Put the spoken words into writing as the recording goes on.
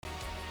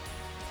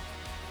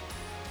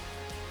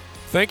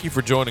Thank you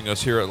for joining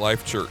us here at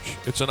Life Church.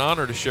 It's an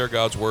honor to share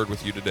God's Word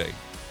with you today.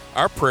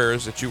 Our prayer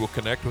is that you will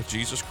connect with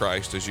Jesus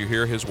Christ as you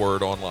hear His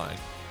Word online.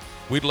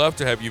 We'd love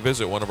to have you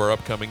visit one of our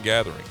upcoming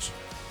gatherings.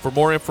 For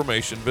more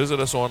information, visit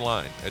us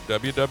online at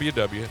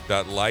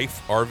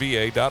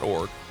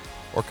www.liferva.org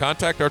or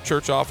contact our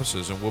church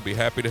offices and we'll be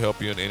happy to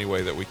help you in any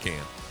way that we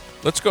can.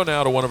 Let's go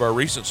now to one of our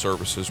recent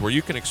services where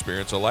you can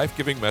experience a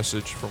life-giving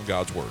message from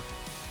God's Word.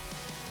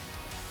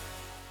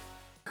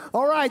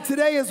 All right,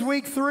 today is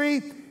week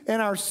 3 in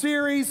our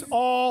series,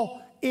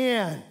 All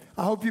In.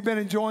 I hope you've been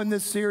enjoying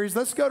this series.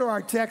 Let's go to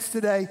our text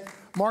today,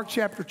 Mark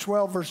chapter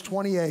 12, verse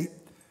 28.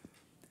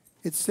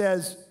 It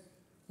says,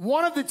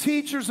 one of the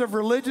teachers of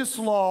religious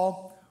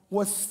law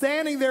was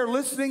standing there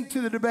listening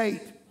to the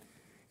debate,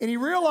 and he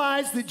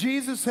realized that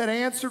Jesus had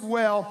answered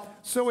well,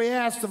 so he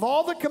asked, of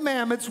all the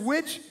commandments,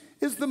 which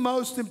is the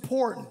most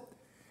important?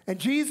 And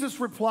Jesus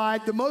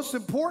replied, the most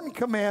important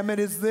commandment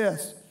is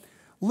this.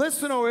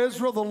 Listen, O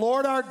Israel, the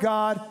Lord our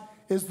God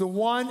is the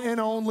one and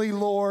only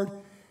Lord.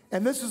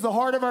 And this is the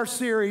heart of our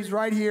series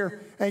right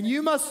here. And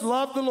you must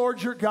love the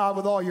Lord your God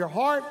with all your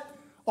heart,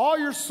 all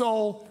your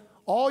soul,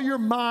 all your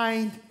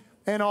mind,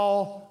 and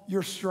all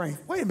your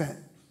strength. Wait a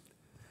minute.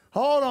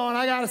 Hold on,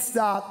 I got to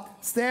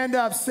stop. Stand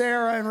up,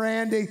 Sarah and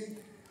Randy.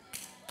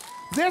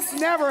 This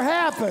never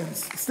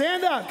happens.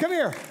 Stand up. Come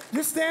here.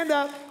 Just stand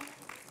up.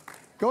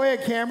 Go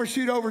ahead, camera.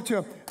 Shoot over to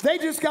them. They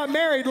just got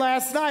married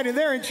last night, and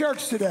they're in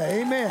church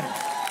today. Amen.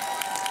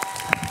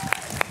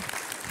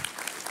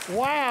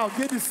 Wow,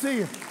 good to see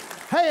you.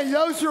 Hey, and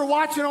those who are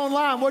watching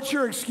online, what's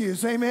your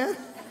excuse? Amen.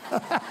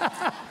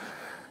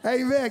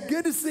 Amen.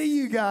 Good to see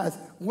you guys.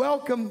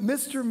 Welcome,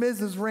 Mr. and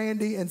Mrs.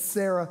 Randy and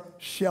Sarah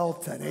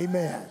Shelton.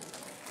 Amen.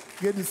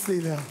 Good to see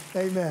them.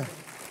 Amen.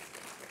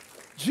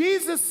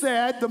 Jesus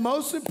said the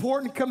most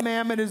important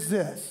commandment is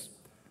this.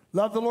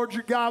 Love the Lord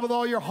your God with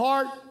all your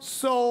heart,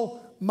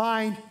 soul,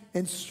 mind,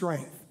 and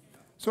strength.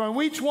 So in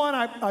each one,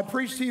 I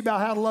preached to you about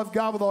how to love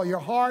God with all your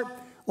heart.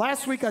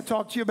 Last week, I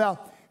talked to you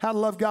about how to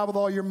love God with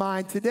all your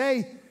mind.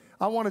 Today,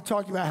 I want to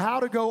talk to you about how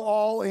to go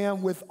all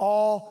in with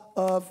all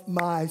of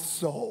my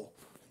soul.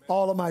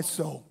 All of my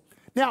soul.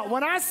 Now,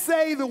 when I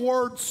say the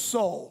word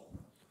soul,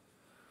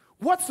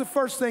 what's the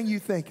first thing you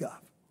think of?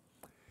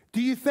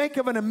 Do you think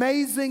of an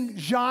amazing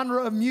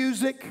genre of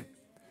music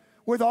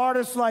with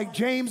artists like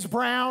James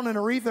Brown and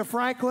Aretha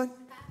Franklin?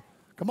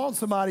 Come on,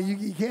 somebody,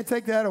 you can't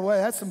take that away.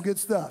 That's some good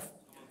stuff.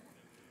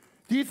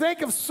 Do you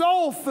think of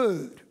soul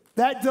food,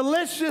 that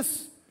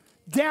delicious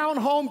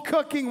down-home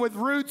cooking with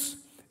roots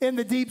in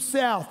the Deep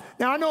South?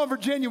 Now, I know in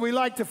Virginia we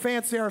like to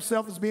fancy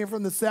ourselves as being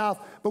from the South,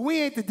 but we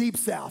ain't the Deep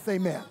South,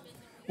 amen.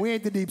 We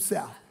ain't the Deep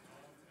South.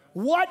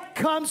 What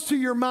comes to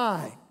your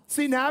mind?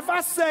 See, now, if I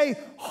say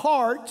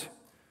heart,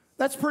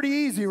 that's pretty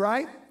easy,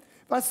 right?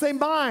 If I say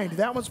mind,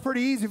 that one's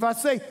pretty easy. If I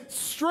say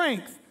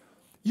strength,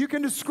 you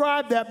can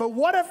describe that. But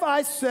what if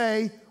I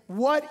say,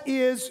 what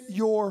is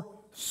your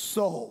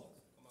soul?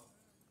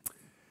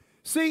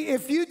 See,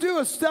 if you do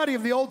a study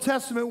of the Old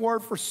Testament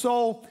word for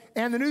soul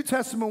and the New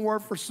Testament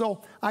word for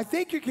soul, I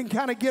think you can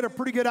kind of get a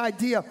pretty good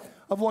idea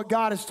of what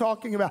God is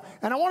talking about.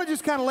 And I want to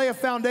just kind of lay a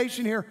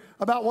foundation here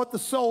about what the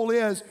soul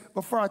is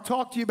before I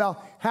talk to you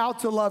about how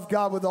to love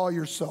God with all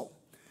your soul.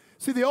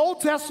 See, the Old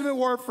Testament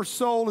word for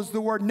soul is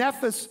the word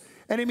nephes,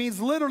 and it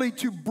means literally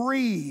to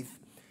breathe.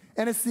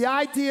 And it's the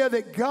idea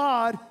that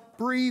God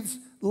breathes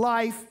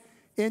life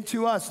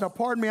into us. Now,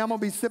 pardon me, I'm going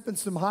to be sipping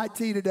some hot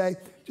tea today,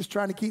 just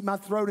trying to keep my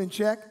throat in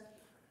check,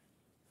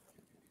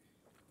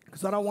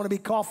 because I don't want to be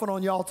coughing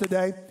on y'all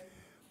today.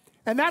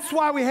 And that's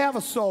why we have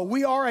a soul.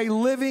 We are a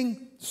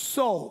living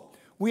soul.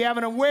 We have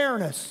an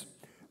awareness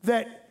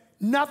that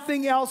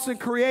nothing else in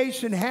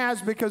creation has,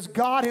 because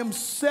God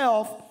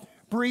Himself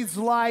breathes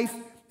life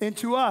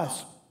into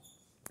us.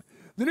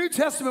 The New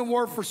Testament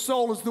word for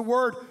soul is the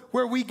word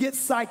where we get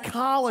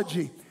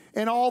psychology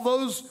and all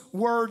those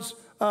words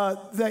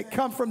that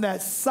come from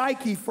that.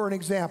 Psyche, for an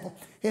example.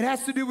 It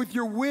has to do with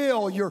your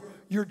will,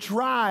 your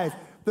drive,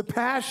 the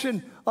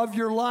passion of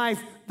your life,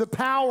 the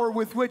power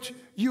with which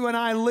you and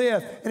I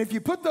live. And if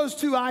you put those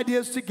two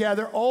ideas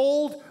together,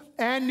 Old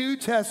and New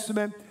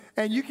Testament,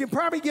 and you can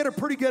probably get a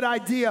pretty good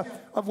idea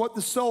of what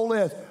the soul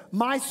is.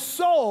 My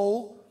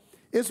soul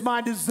is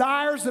my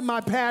desires and my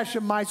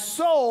passion. My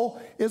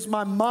soul is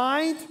my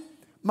mind,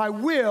 my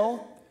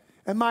will,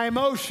 and my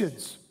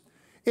emotions.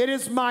 It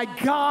is my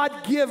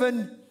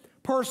God-given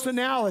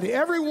personality.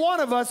 Every one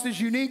of us is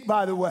unique,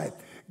 by the way.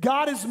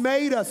 God has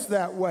made us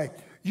that way.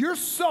 Your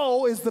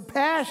soul is the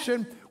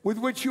passion with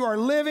which you are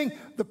living,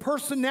 the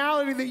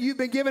personality that you've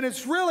been given.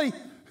 It's really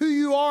who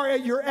you are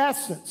at your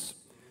essence.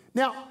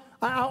 Now,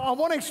 I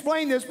want to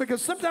explain this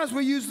because sometimes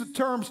we use the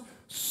terms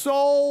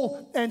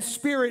soul and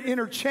spirit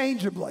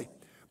interchangeably.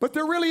 But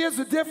there really is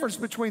a difference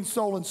between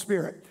soul and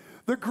spirit.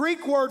 The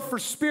Greek word for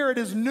spirit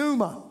is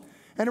pneuma,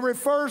 and it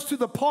refers to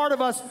the part of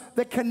us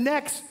that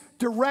connects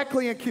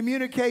directly and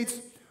communicates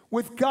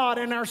with God.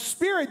 And our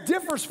spirit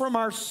differs from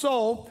our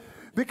soul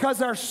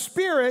because our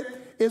spirit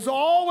is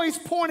always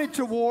pointed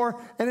toward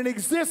and it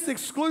exists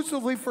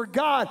exclusively for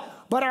God.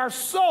 But our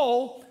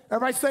soul,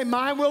 everybody say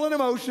mind, will, and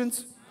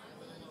emotions.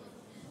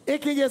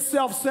 it can get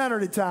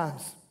self-centered at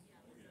times,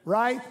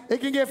 right?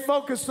 It can get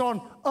focused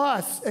on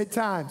us at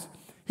times.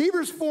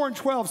 Hebrews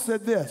 4:12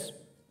 said this,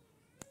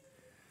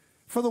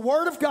 "For the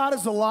word of God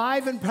is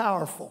alive and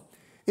powerful.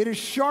 It is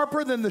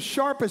sharper than the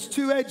sharpest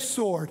two-edged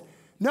sword."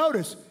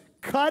 Notice,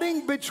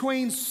 cutting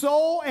between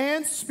soul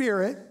and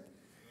spirit,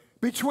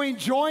 between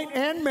joint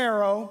and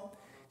marrow.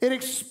 It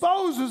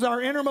exposes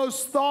our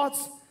innermost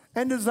thoughts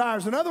and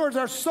desires. In other words,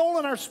 our soul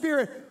and our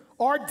spirit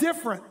are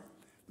different.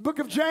 The book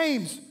of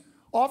James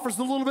offers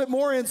a little bit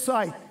more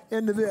insight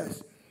into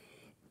this.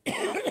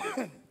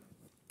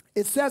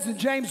 It says in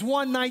James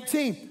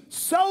 1:19,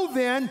 "So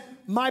then,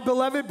 my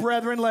beloved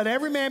brethren, let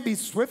every man be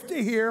swift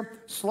to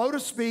hear, slow to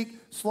speak,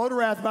 slow to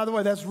wrath." By the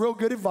way, that's real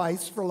good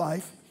advice for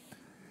life.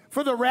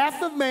 "For the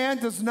wrath of man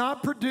does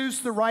not produce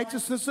the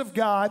righteousness of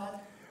God.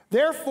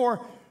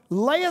 Therefore,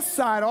 lay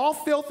aside all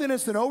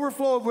filthiness and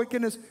overflow of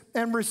wickedness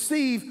and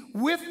receive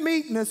with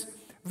meekness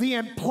the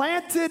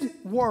implanted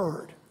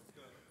word,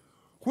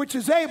 which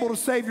is able to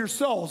save your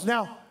souls."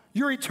 Now,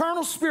 your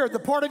eternal spirit, the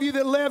part of you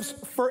that lives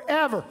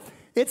forever,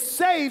 it's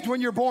saved when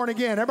you're born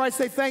again. Everybody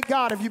say, thank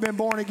God if you've been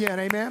born again.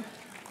 Amen.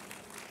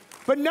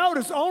 But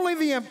notice, only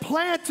the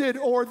implanted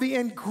or the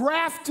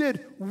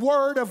engrafted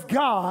word of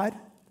God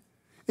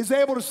is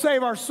able to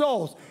save our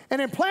souls. An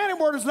implanted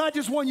word is not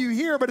just one you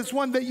hear, but it's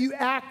one that you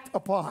act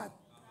upon,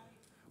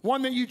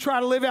 one that you try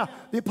to live out.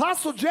 The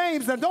Apostle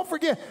James, now don't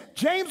forget,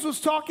 James was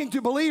talking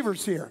to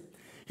believers here.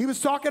 He was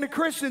talking to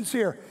Christians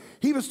here.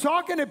 He was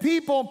talking to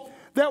people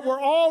that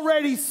were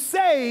already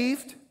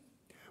saved,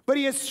 but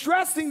he is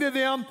stressing to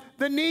them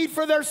the need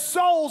for their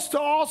souls to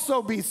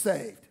also be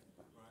saved.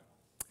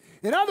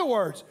 In other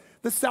words,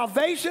 the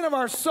salvation of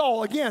our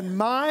soul, again,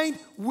 mind,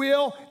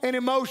 will, and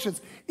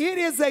emotions, it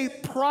is a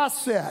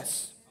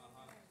process,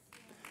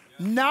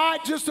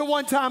 not just a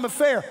one-time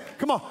affair.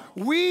 Come on,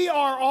 we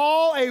are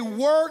all a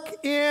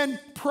work in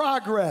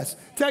progress.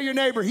 Tell your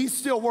neighbor, he's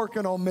still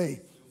working on me.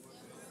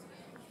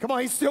 Come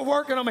on, he's still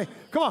working on me.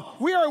 Come on,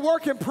 we are a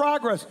work in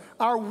progress,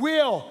 our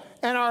will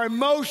and our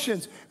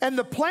emotions. And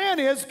the plan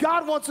is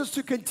God wants us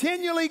to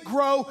continually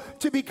grow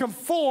to be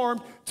conformed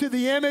to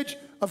the image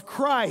of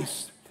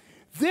Christ.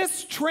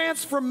 This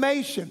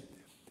transformation,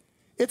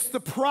 it's the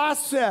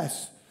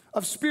process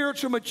of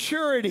spiritual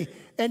maturity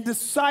and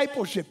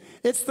discipleship.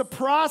 It's the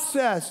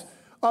process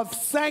of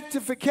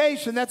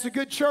sanctification. That's a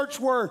good church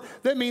word.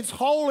 That means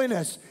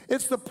holiness.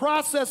 It's the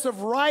process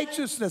of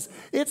righteousness.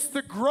 It's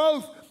the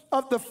growth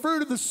of the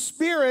fruit of the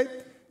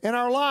Spirit in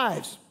our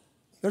lives.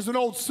 There's an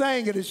old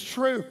saying, it is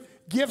true.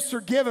 Gifts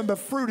are given, but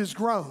fruit is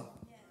grown.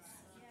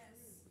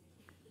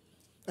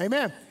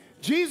 Amen.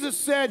 Jesus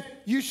said,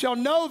 you shall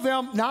know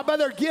them not by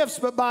their gifts,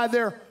 but by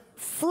their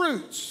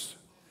fruits.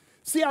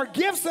 See, our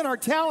gifts and our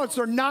talents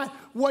are not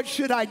what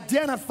should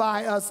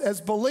identify us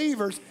as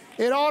believers.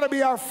 It ought to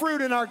be our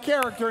fruit and our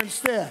character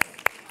instead.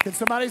 Can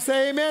somebody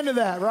say amen to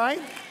that,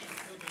 right?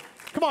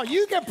 Come on,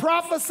 you can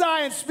prophesy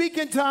and speak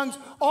in tongues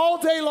all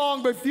day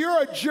long, but if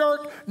you're a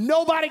jerk,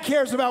 nobody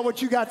cares about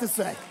what you got to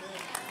say.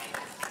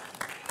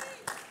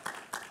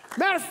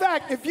 Matter of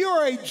fact, if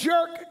you're a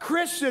jerk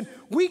Christian,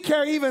 we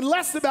care even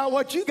less about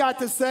what you got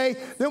to say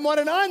than what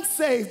an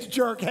unsaved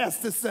jerk has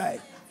to say.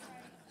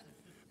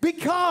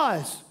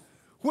 Because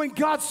when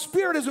God's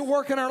Spirit is at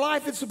work in our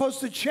life, it's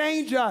supposed to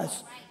change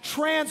us,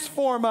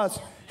 transform us,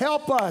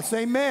 help us.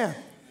 Amen.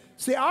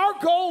 See, our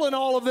goal in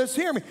all of this,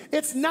 hear me,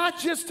 it's not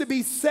just to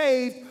be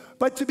saved,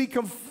 but to be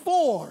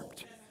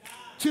conformed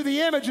to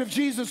the image of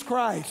Jesus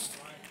Christ.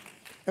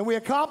 And we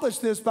accomplish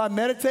this by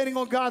meditating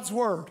on God's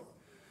Word,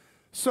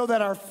 so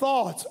that our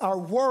thoughts, our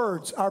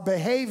words, our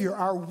behavior,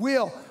 our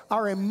will,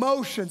 our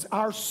emotions,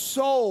 our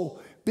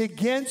soul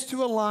begins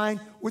to align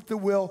with the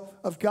will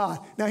of God.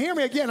 Now hear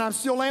me again, I'm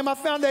still laying my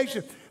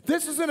foundation.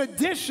 This is in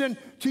addition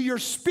to your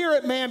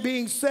spirit man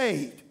being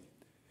saved.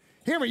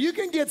 Hear me, you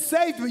can get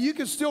saved, but you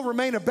can still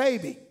remain a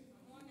baby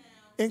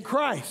in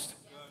Christ.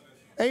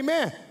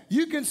 Amen.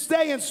 You can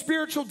stay in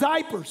spiritual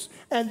diapers,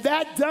 and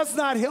that does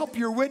not help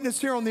your witness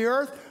here on the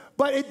earth.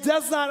 But it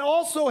does not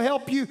also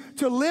help you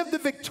to live the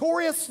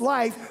victorious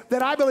life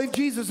that I believe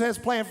Jesus has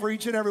planned for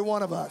each and every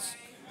one of us.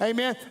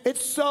 Amen.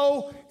 It's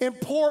so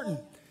important.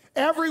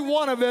 Every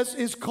one of us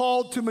is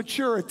called to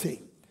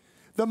maturity.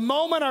 The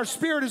moment our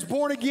spirit is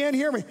born again,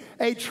 hear me,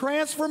 a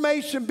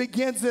transformation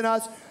begins in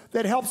us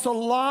that helps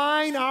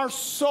align our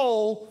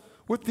soul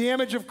with the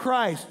image of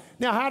Christ.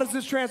 Now, how does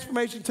this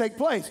transformation take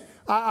place?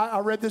 I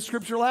read this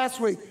scripture last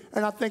week,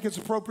 and I think it's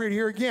appropriate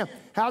here again.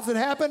 How does it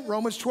happen?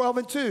 Romans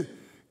 12:2.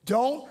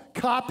 Don't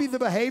copy the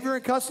behavior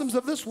and customs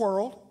of this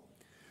world,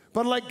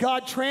 but let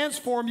God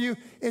transform you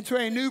into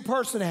a new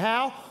person.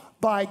 How?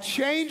 By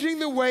changing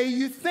the way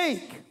you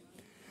think.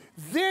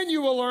 Then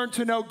you will learn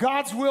to know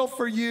God's will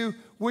for you,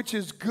 which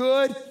is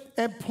good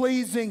and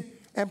pleasing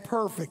and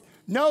perfect.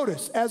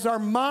 Notice, as our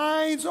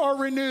minds are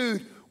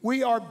renewed,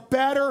 we are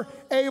better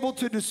able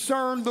to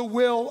discern the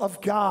will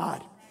of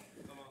God.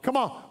 Come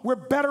on, we're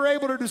better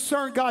able to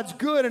discern God's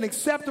good and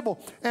acceptable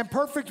and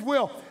perfect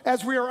will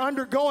as we are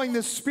undergoing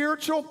this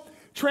spiritual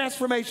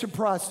transformation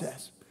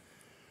process.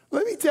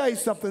 Let me tell you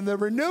something. The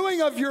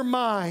renewing of your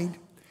mind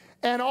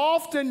And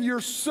often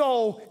your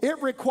soul,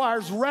 it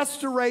requires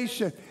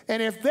restoration.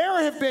 And if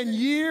there have been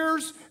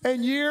years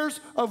and years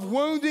of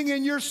wounding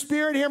in your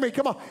spirit, hear me,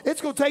 come on, it's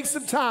going to take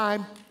some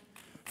time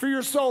for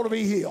your soul to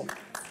be healed.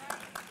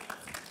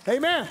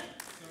 Amen.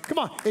 Come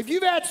on, if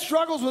you've had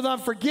struggles with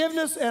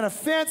unforgiveness and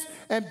offense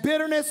and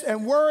bitterness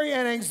and worry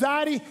and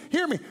anxiety,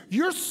 hear me,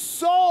 your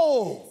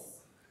soul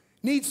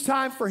needs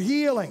time for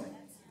healing.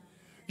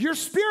 Your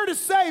spirit is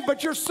saved,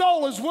 but your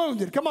soul is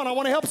wounded. Come on, I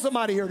want to help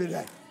somebody here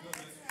today.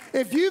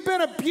 If you've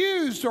been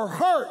abused or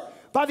hurt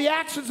by the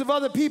actions of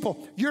other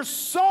people, your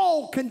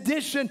soul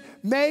condition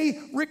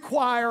may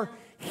require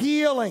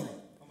healing.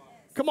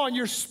 Come on,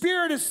 your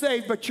spirit is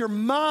saved, but your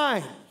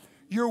mind,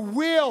 your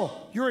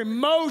will, your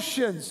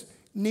emotions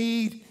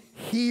need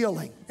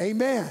healing.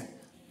 Amen.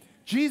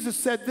 Jesus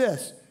said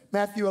this,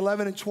 Matthew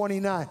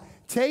 11:29,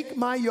 take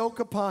my yoke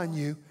upon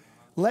you,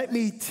 let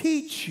me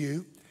teach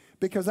you,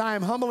 because I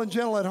am humble and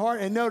gentle at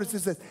heart. And notice it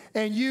says,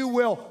 and you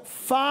will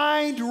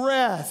find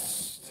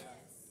rest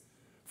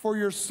for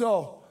your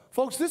soul.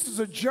 Folks, this is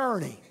a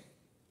journey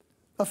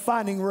of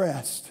finding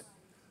rest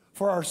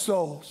for our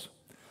souls.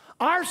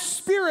 Our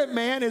spirit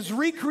man is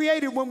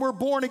recreated when we're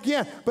born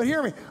again. But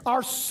hear me,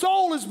 our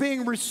soul is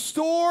being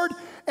restored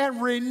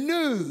and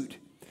renewed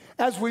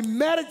as we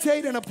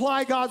meditate and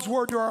apply God's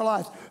word to our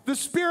lives. The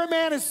spirit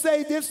man is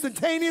saved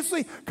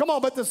instantaneously. Come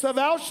on, but the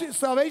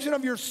salvation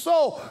of your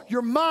soul,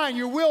 your mind,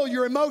 your will,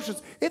 your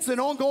emotions, it's an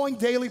ongoing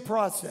daily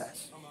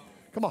process.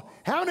 Come on.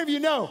 How many of you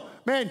know,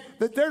 man,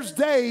 that there's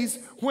days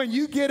when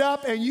you get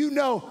up and you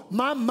know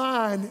my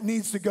mind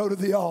needs to go to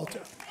the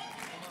altar?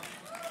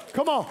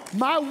 Come on.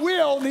 My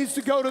will needs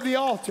to go to the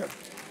altar.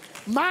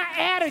 My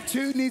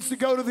attitude needs to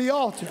go to the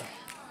altar.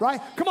 Right?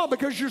 Come on,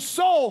 because your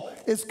soul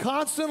is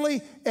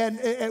constantly and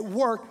at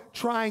work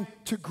trying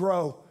to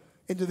grow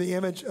into the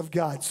image of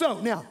God.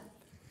 So now,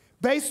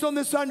 based on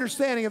this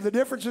understanding of the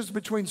differences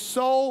between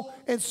soul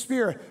and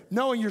spirit,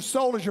 knowing your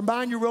soul is your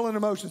mind, your will, and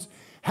emotions,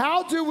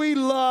 how do we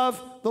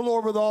love the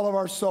Lord with all of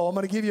our soul? I'm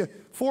going to give you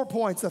 4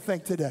 points, I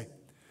think, today.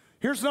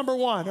 Here's number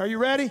 1. Are you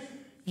ready?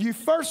 You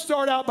first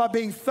start out by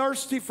being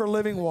thirsty for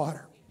living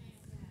water.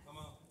 Come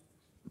on.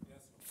 Yes.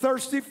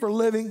 Thirsty for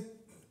living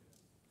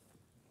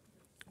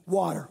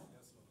water.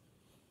 Yes.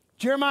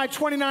 Jeremiah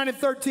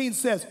 29:13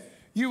 says,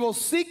 you will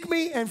seek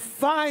me and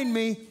find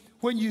me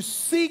when you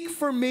seek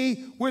for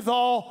me with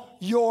all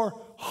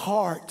your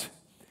heart.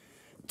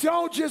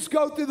 Don't just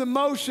go through the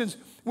motions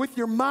with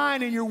your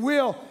mind and your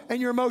will and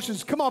your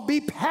emotions. Come on,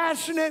 be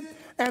passionate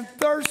and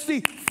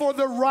thirsty for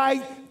the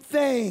right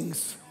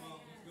things.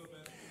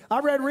 I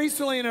read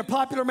recently in a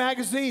popular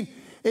magazine,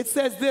 it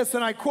says this,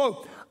 and I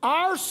quote,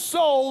 our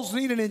souls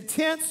need an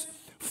intense,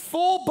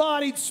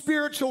 full-bodied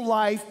spiritual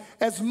life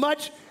as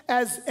much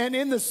as, and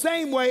in the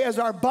same way as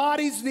our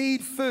bodies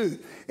need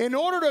food. In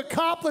order to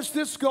accomplish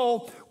this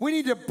goal, we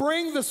need to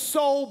bring the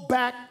soul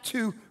back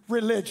to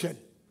religion.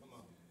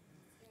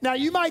 Now,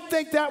 you might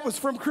think that was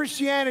from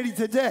Christianity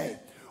Today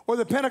or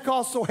the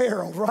Pentecostal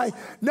Herald, right?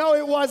 No,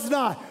 it was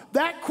not.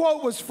 That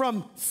quote was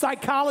from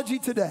Psychology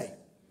Today.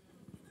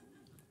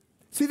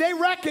 See, they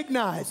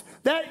recognize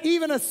that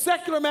even a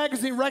secular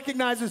magazine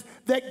recognizes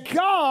that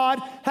God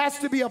has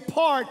to be a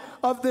part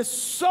of this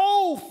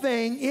soul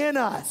thing in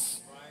us.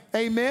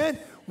 Right. Amen?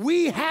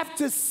 We have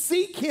to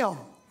seek Him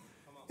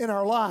in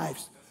our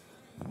lives.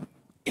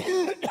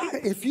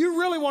 If you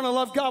really want to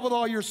love God with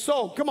all your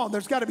soul, come on,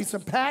 there's got to be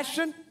some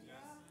passion.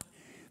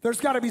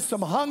 There's got to be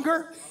some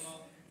hunger.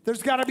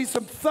 There's got to be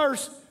some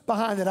thirst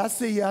behind it. I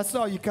see you. I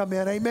saw you come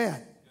in. Amen.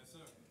 Yes, sir.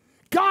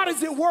 God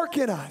is at work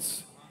in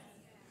us.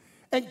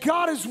 And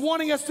God is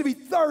wanting us to be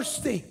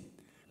thirsty.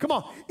 Come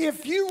on.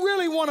 If you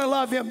really want to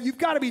love Him, you've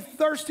got to be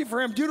thirsty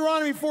for Him.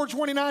 Deuteronomy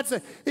 4:29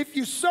 says, if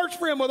you search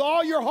for Him with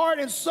all your heart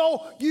and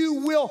soul, you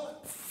will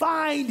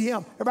find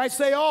Him. Everybody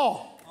say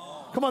all.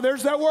 Come on,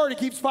 there's that word. It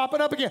keeps popping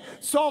up again.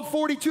 Psalm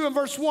 42 and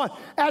verse 1.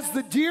 As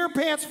the deer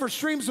pants for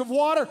streams of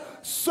water,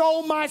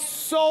 so my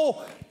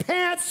soul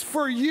pants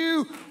for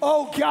you,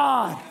 oh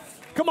God.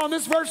 Come on,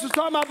 this verse is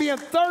talking about being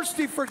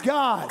thirsty for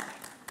God.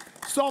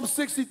 Psalm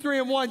 63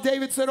 and 1,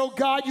 David said, oh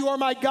God, you are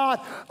my God.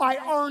 I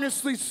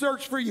earnestly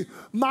search for you.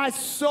 My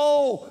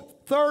soul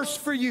thirsts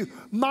for you.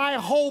 My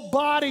whole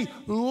body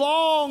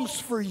longs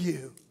for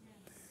you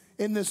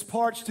in this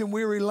parched and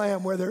weary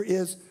land where there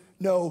is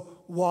no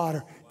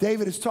water.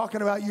 David is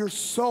talking about your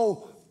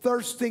soul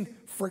thirsting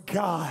for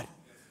God.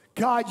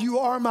 God, you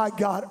are my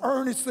God.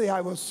 Earnestly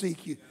I will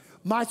seek you.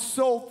 My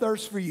soul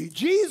thirsts for you.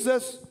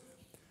 Jesus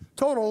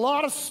told a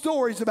lot of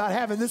stories about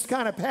having this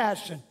kind of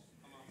passion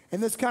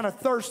and this kind of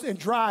thirst and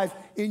drive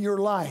in your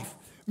life.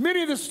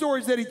 Many of the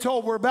stories that he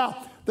told were about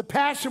the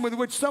passion with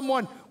which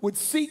someone would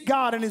seek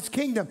God and His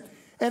kingdom.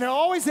 And it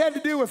always had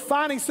to do with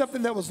finding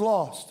something that was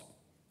lost.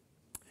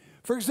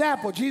 For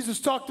example,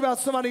 Jesus talked about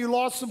somebody who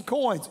lost some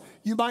coins.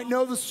 You might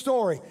know the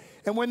story.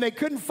 And when they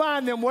couldn't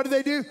find them, what did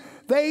they do?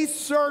 They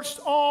searched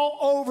all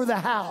over the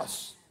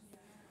house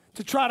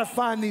to try to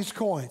find these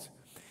coins.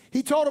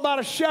 He told about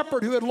a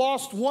shepherd who had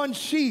lost one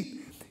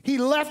sheep. He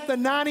left the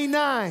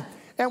 99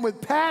 and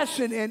with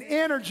passion and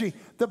energy,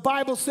 the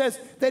Bible says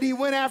that he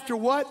went after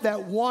what?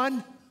 That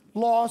one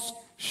lost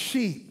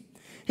sheep.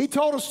 He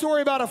told a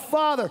story about a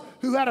father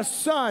who had a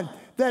son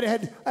that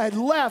had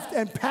left,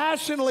 and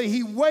passionately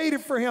he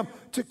waited for him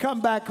to come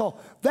back home.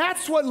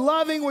 That's what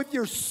loving with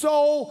your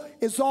soul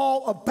is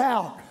all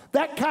about.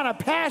 That kind of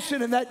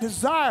passion and that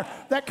desire,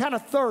 that kind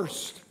of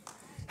thirst.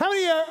 How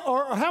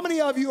many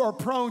of you are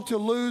prone to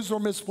lose or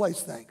misplace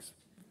things?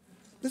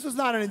 This is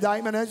not an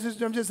indictment.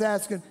 I'm just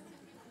asking.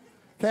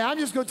 Okay, I'm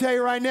just going to tell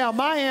you right now.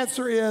 My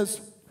answer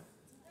is,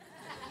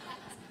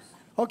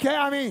 okay,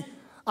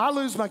 I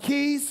lose my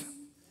keys.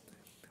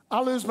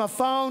 I lose my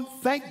phone.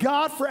 Thank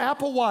God for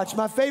Apple Watch.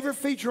 My favorite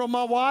feature on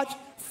my watch,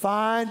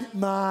 find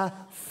my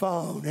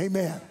phone.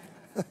 Amen.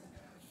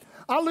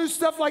 I lose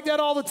stuff like that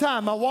all the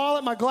time. My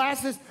wallet, my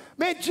glasses.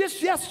 Man,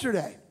 just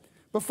yesterday,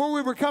 before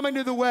we were coming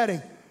to the wedding,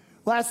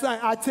 last night,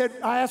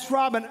 I asked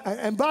Robin,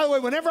 and by the way,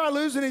 whenever I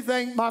lose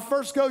anything, my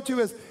first go-to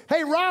is,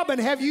 hey, Robin,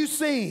 have you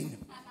seen?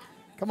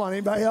 Come on,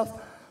 anybody else?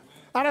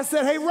 And I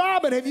said, hey,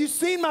 Robin, have you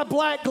seen my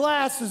black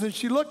glasses? And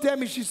she looked at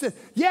me, she said,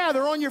 yeah,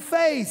 they're on your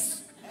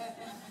face.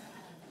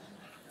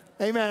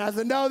 Amen. I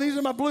said, no, these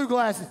are my blue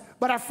glasses.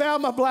 But I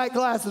found my black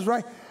glasses,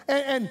 right?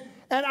 And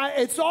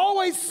it's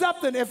always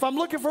something. If I'm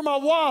looking for my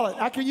wallet,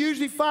 I can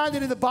usually find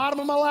it in the bottom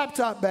of my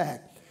laptop bag.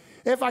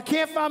 If I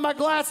can't find my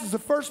glasses, the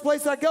first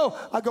place I go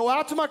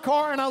out to my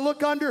car and I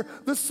look under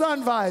the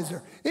sun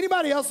visor.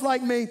 Anybody else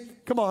like me?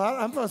 Come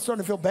on, I'm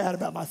starting to feel bad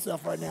about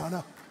myself right now.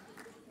 No.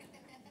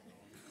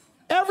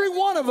 Every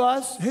one of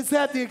us has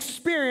had the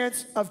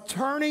experience of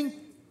turning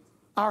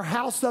our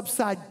house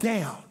upside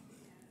down,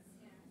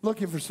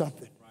 looking for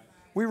something.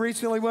 We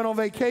recently went on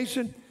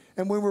vacation,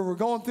 and when we were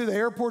going through the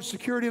airport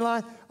security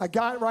line, I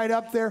got right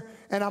up there,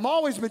 and I'm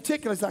always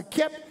meticulous.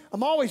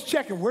 I'm always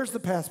checking, where's the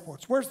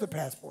passports? Where's the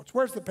passports?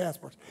 Where's the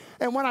passports?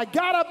 And when I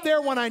got up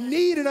there, when I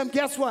needed them,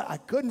 guess what? I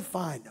couldn't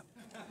find them.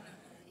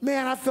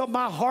 Man, I felt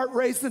my heart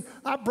racing.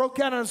 I broke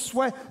out in a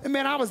sweat. And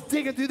man, I was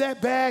digging through that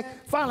bag.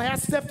 Finally, I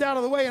stepped out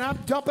of the way, and I'm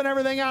dumping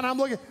everything out, and I'm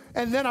looking.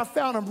 And then I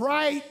found them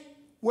right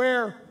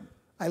where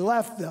I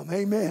left them.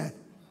 Amen.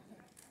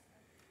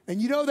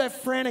 And you know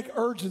that frantic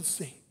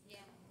urgency. Yeah.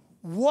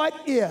 What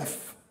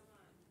if?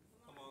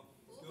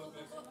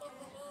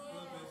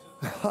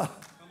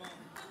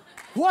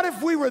 What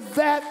if we were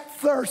that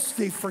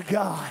thirsty for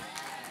God?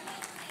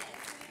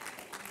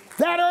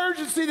 That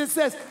urgency that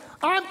says,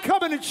 I'm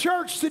coming to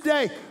church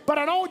today, but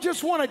I don't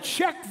just want to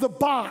check the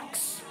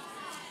box.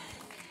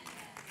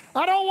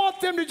 I don't want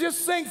them to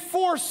just sing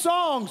 4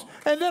 songs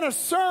and then a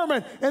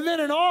sermon and then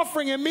an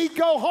offering and me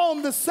go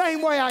home the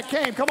same way I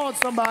came. Come on,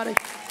 somebody.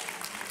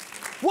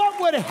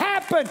 What would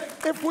happen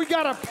if we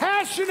got a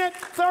passionate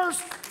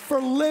thirst for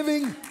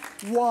living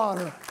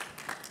water?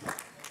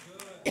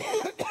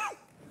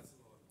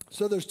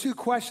 So there's 2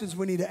 questions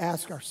we need to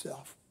ask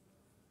ourselves.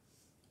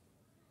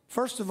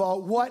 First of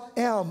all, what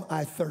am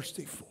I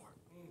thirsty for?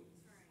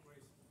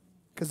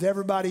 Because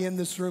everybody in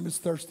this room is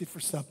thirsty for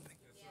something.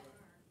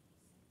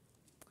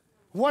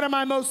 What am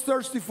I most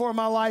thirsty for in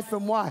my life,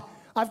 and why?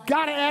 I've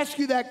got to ask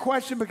you that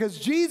question because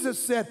Jesus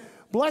said,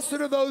 blessed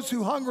are those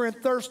who hunger and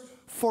thirst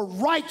for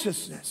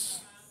righteousness,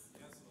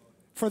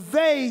 for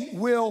they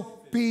will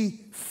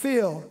be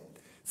filled.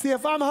 See,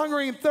 if I'm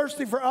hungry and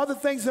thirsty for other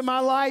things in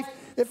my life,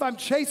 if I'm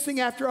chasing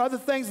after other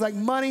things like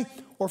money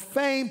or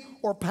fame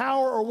or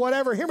power or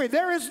whatever, hear me,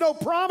 there is no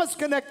promise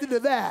connected to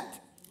that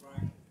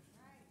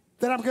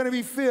I'm going to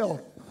be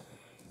filled.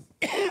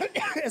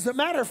 As a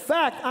matter of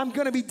fact, I'm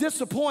going to be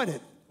disappointed.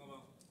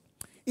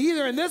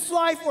 Either in this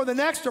life or the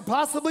next, or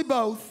possibly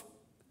both,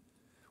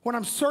 when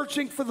I'm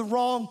searching for the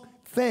wrong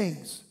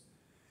things.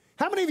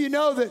 How many of you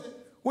know that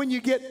when you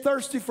get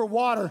thirsty for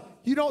water,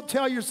 you don't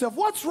tell yourself,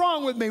 what's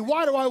wrong with me?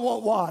 Why do I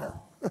want water?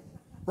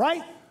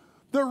 Right?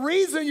 The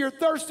reason you're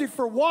thirsty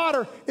for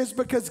water is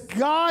because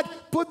God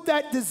put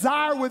that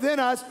desire within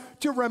us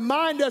to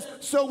remind us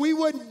so we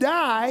wouldn't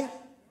die.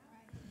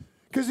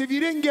 Because if you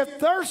didn't get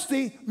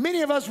thirsty,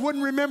 many of us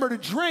wouldn't remember to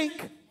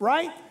drink,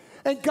 right?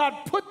 And God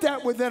put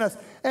that within us.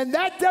 And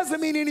that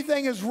doesn't mean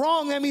anything is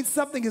wrong. That means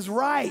something is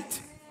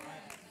right.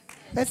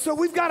 And so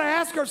we've got to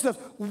ask ourselves,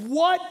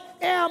 what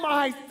am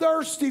I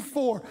thirsty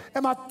for?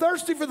 Am I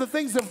thirsty for the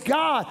things of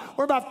God,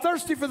 or am I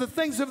thirsty for the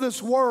things of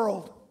this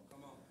world?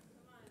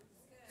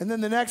 And then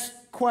the next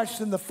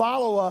question, the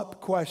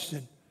follow-up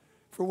question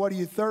for what do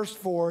you thirst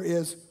for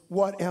is,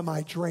 what am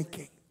I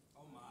drinking?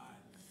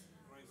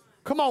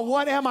 Come on,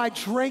 what am I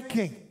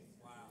drinking?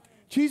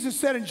 Jesus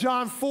said in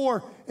John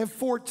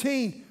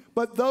 4:14,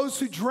 but those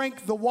who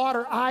drink the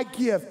water I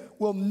give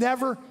will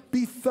never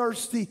be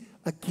thirsty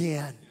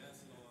again.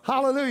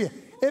 Hallelujah.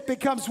 It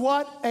becomes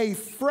what? A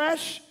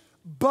fresh,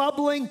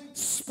 bubbling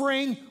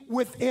spring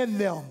within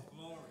them,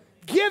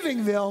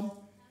 giving them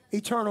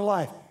eternal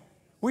life.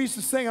 We used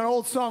to sing an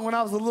old song when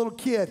I was a little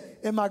kid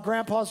in my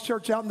grandpa's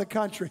church out in the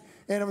country.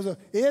 And it was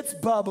it's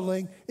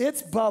bubbling,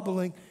 it's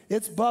bubbling,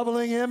 it's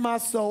bubbling in my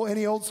soul.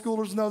 Any old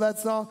schoolers know that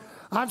song?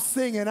 I'm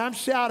singing, I'm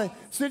shouting.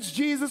 Since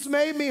Jesus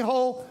made me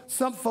whole,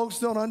 some folks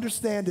don't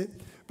understand it.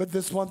 But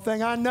this one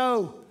thing I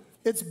know,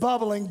 It's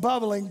bubbling,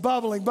 bubbling,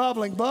 bubbling,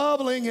 bubbling,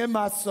 bubbling in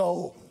my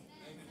soul.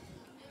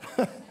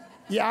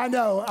 Yeah, I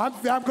know.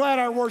 I'm glad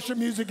our worship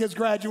music has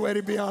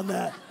graduated beyond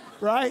that,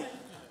 right?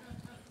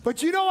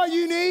 But you know what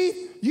you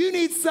need? You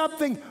need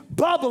something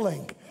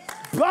bubbling,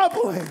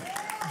 bubbling,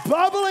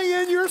 bubbling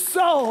in your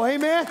soul,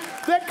 amen,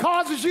 that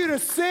causes you to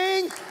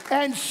sing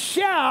and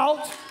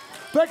shout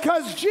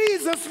because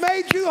Jesus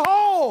made you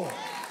whole.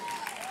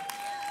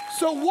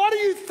 So what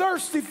are you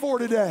thirsty for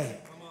today?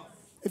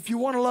 If you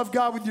want to love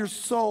God with your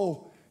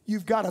soul,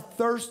 you've got a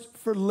thirst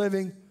for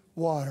living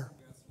water.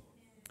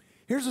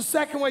 Here's the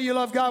second way you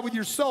love God with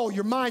your soul,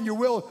 your mind, your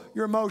will,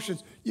 your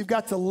emotions. You've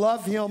got to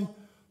love him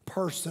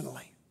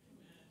personally.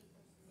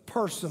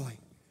 Personally.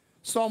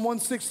 Psalm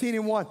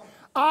 116:1.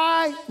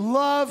 I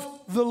love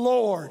the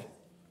Lord,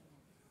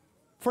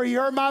 for he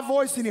heard my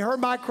voice and he heard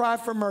my cry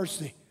for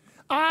mercy.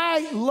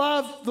 I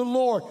love the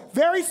Lord.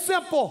 Very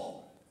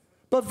simple,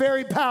 but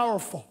very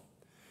powerful.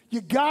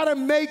 You got to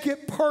make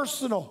it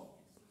personal.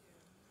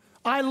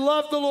 I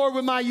love the Lord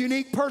with my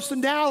unique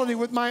personality,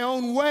 with my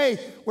own way,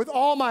 with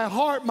all my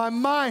heart, my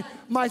mind,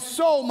 my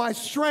soul, my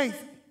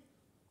strength.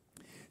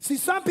 See,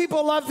 some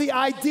people love the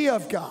idea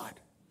of God,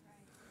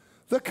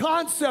 the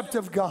concept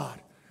of God,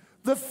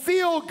 the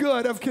feel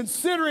good of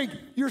considering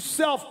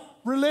yourself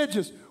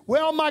religious.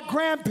 Well, my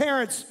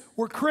grandparents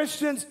were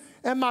Christians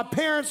and my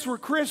parents were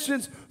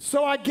Christians,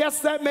 so I guess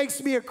that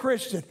makes me a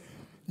Christian.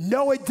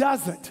 No, it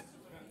doesn't.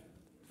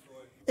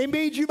 It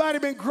means you might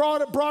have been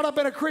brought up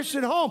in a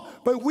Christian home,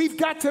 but we've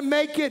got to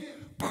make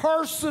it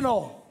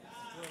personal.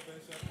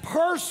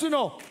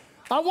 Personal.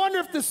 I wonder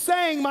if the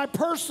saying, my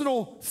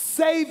personal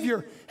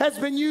Savior, has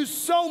been used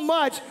so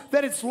much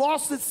that it's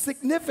lost its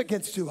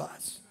significance to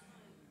us.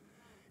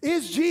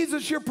 Is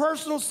Jesus your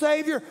personal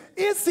Savior?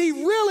 Is he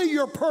really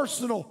your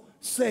personal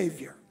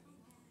Savior?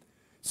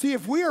 See,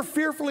 if we are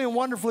fearfully and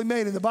wonderfully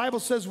made, and the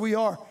Bible says we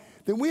are,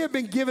 then we have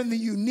been given the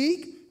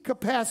unique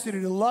capacity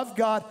to love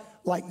God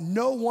like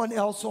no one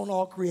else on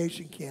all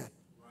creation can.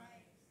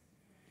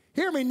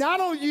 Hear me, not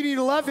only do you need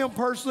to love him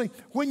personally,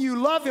 when you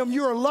love him,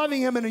 you are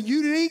loving him in a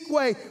unique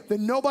way that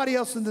nobody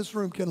else in this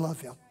room can love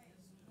him.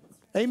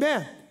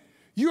 Amen.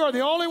 You are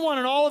the only one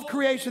in all of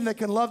creation that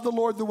can love the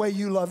Lord the way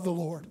you love the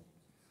Lord.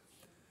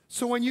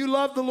 So when you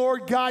love the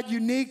Lord God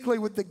uniquely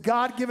with the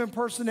God-given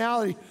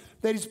personality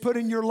that he's put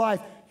in your life,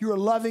 you are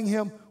loving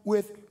him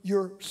with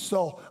your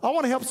soul. I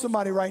want to help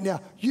somebody right now.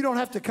 You don't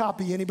have to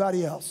copy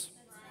anybody else.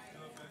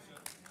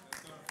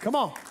 Come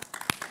on.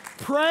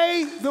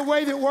 Pray the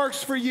way that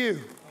works for you.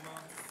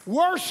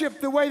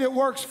 Worship the way that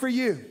works for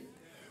you.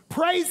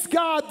 Praise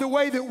God the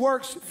way that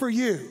works for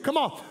you. Come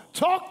on.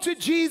 Talk to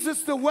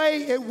Jesus the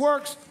way it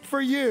works for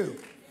you.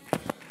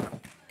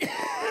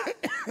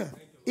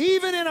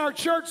 Even in our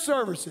church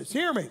services,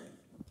 hear me.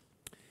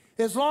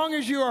 As long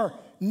as you are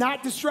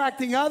not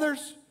distracting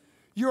others,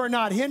 you are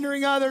not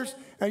hindering others,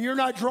 and you're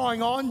not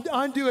drawing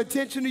undue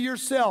attention to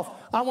yourself,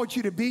 I want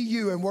you to be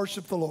you and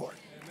worship the Lord.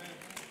 Amen.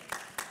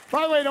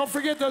 By the way, don't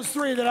forget those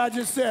three that I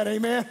just said,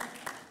 amen?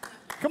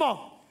 Come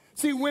on.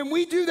 See, when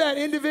we do that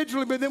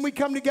individually, but then we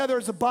come together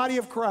as a body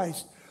of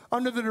Christ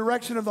under the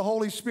direction of the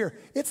Holy Spirit,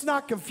 it's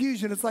not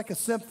confusion, it's like a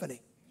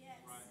symphony. Yes.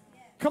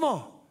 Come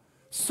on.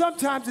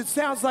 Sometimes it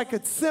sounds like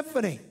a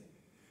symphony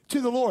to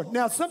the Lord.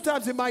 Now,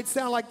 sometimes it might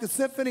sound like the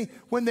symphony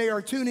when they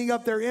are tuning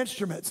up their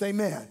instruments,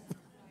 amen?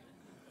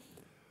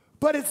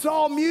 But it's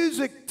all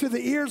music to the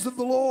ears of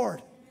the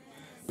Lord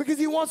because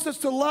he wants us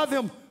to love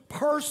him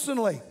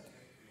personally.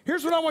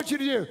 Here's what I want you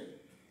to do.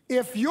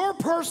 If your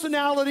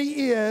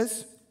personality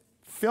is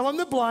fill in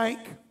the blank,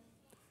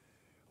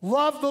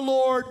 love the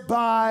Lord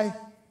by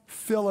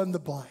fill in the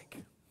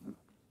blank. I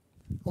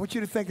want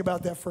you to think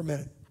about that for a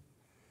minute.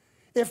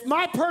 If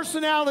my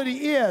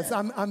personality is,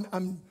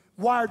 I'm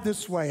wired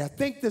this way, I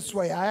think this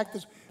way, I act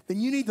this way, then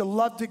you need to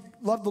love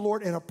the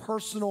Lord in a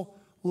personal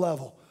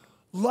level.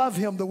 Love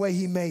him the way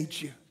he made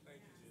you.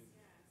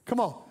 Come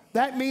on.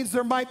 That means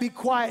there might be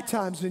quiet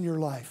times in your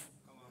life.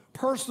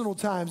 Personal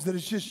times that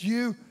it's just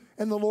you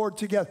and the Lord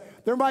together.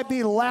 There might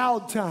be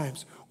loud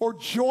times or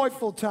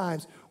joyful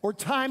times or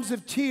times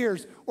of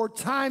tears or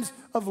times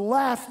of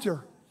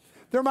laughter.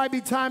 There might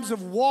be times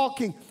of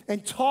walking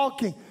and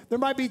talking. There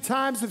might be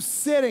times of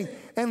sitting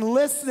and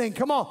listening.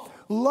 Come on.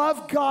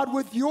 Love God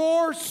with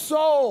your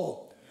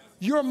soul,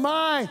 your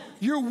mind,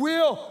 your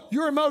will,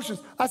 your emotions.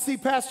 I see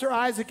Pastor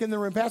Isaac in the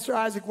room. Pastor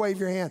Isaac, wave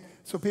your hand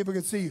so people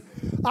can see you.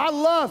 I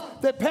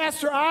love that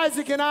Pastor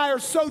Isaac and I are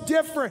so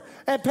different,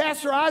 and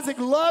Pastor Isaac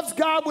loves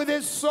God with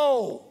his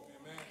soul.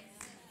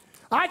 Amen.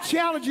 I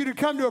challenge you to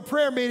come to a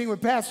prayer meeting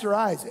with Pastor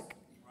Isaac.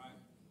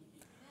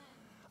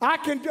 I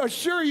can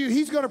assure you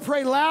he's going to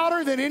pray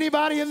louder than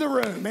anybody in the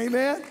room.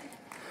 Amen.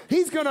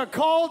 He's going to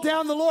call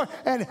down the Lord.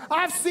 And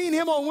I've seen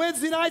him on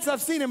Wednesday nights.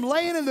 I've seen him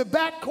laying in the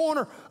back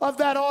corner of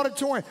that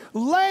auditorium,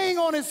 laying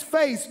on his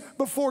face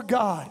before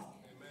God. Amen.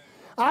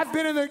 I've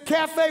been in the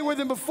cafe with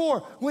him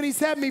before when he's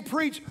had me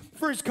preach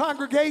for his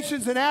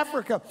congregations in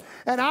Africa.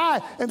 And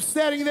I am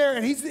standing there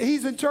and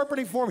he's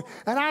interpreting for me.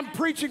 And I'm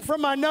preaching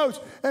from my notes.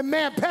 And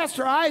man,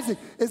 Pastor Isaac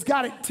has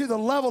got it to the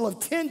level of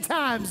 10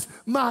 times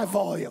my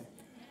volume.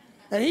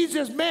 And he's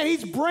just, man,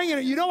 he's bringing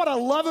it. You know what I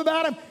love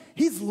about him?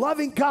 He's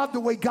loving God the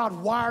way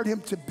God wired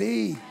him to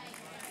be.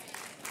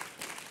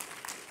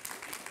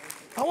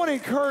 I want to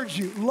encourage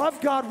you,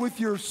 love God with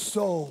your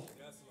soul.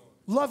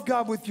 Love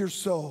God with your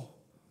soul.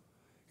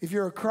 If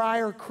you're a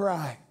crier,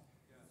 cry.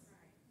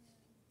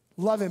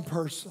 Love him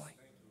personally.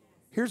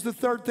 Here's the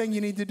third thing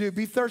you need to do.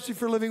 Be thirsty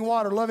for living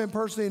water. Love him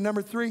personally. And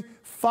number 3,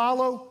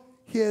 follow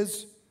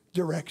his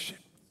direction.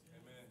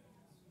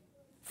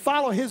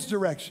 Follow his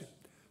direction.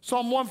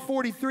 Psalm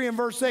 143 and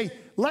verse 8.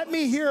 Let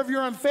me hear of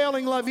your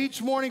unfailing love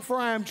each morning, for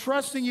I am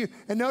trusting you.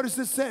 And notice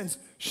this sentence.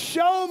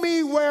 Show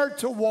me where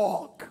to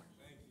walk,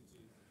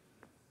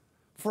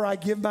 for I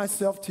give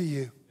myself to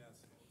you.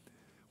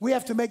 We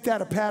have to make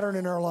that a pattern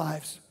in our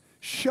lives.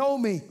 Show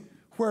me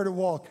where to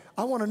walk.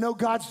 I want to know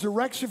God's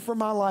direction for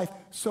my life,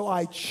 so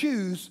I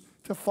choose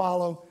to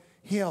follow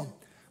him.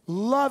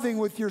 Loving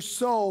with your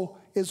soul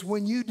is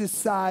when you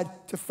decide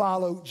to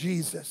follow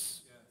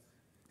Jesus.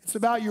 It's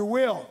about your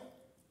will.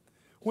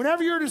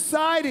 Whenever you're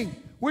deciding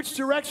which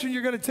direction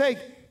you're going to take,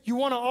 you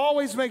want to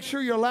always make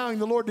sure you're allowing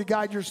the Lord to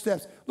guide your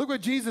steps. Look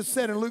what Jesus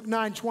said in Luke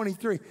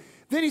 9:23.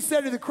 Then he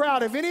said to the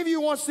crowd, if any of you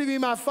wants to be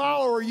my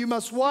follower, you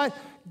must what?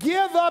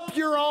 Give up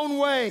your own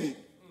way.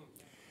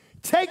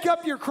 Take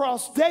up your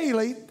cross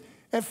daily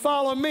and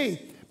follow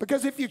me.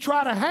 Because if you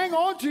try to hang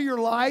on to your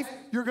life,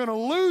 you're going to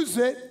lose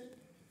it.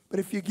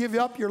 But if you give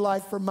up your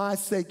life for my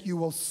sake, you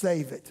will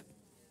save it.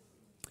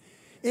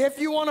 If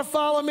you want to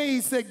follow me,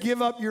 he said,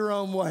 give up your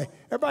own way.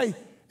 Everybody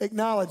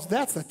acknowledge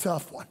that's a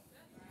tough one.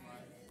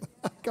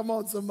 Come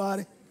on,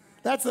 somebody.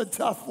 That's a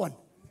tough one.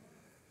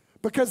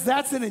 Because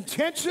that's an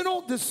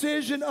intentional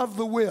decision of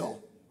the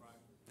will,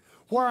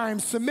 where I am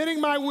submitting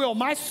my will,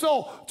 my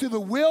soul, to the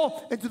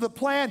will and to the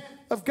plan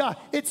of God.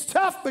 It's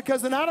tough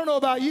because, and I don't know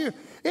about you,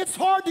 it's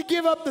hard to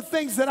give up the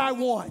things that I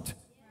want.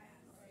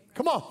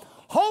 Come on.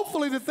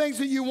 Hopefully the things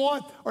that you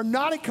want are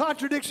not in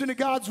contradiction to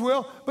God's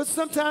will, but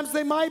sometimes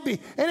they might be.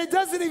 And it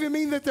doesn't even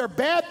mean that they're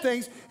bad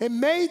things. It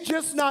may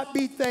just not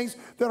be things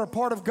that are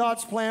part of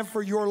God's plan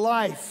for your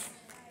life.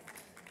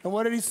 And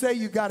what did he say?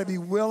 You've got to be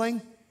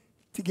willing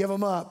to give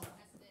them up.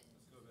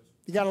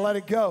 You got to let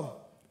it go.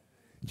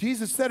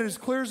 Jesus said it as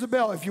clear as a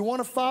bell. If you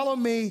want to follow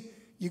me,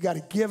 you got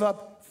to give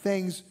up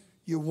things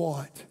you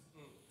want.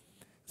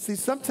 See,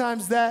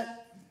 sometimes that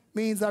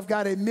means I've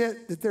got to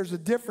admit that there's a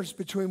difference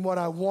between what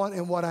I want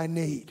and what I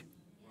need.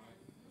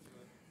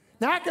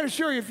 Now, I can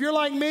assure you, if you're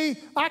like me,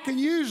 I can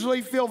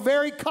usually feel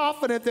very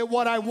confident that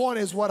what I want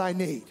is what I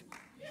need.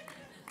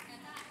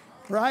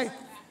 Right?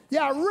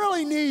 Yeah, I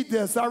really need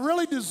this. I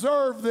really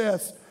deserve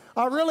this.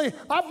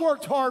 I've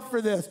worked hard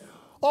for this.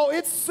 Oh,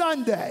 it's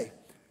Sunday.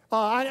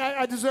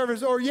 I deserve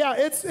it. Or, yeah,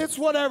 it's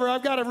whatever.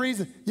 I've got a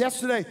reason.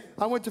 Yesterday,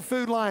 I went to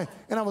Food Lion,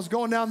 and I was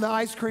going down the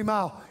ice cream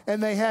aisle,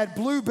 and they had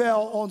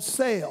Bluebell on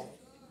sale.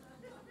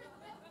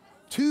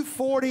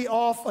 $2.40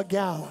 off a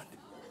gallon.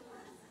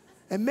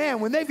 And, man,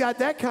 when they've got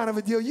that kind of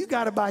a deal, you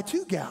got to buy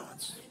 2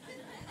 gallons.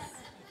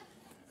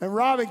 And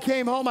Robin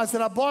came home. I said,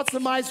 I bought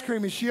some ice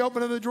cream. And she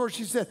opened up the drawer.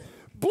 She said,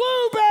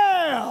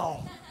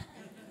 Bluebell!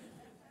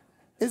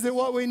 Is it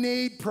what we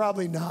need?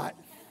 Probably not.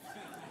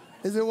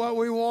 Is it what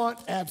we want?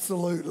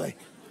 Absolutely.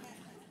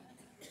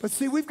 But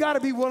see, we've got to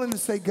be willing to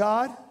say,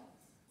 God,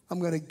 I'm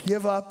going to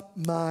give up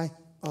my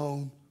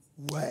own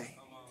way.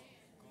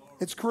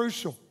 It's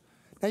crucial.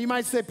 Now, you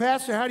might say,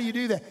 Pastor, how do you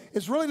do that?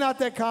 It's really not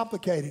that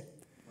complicated.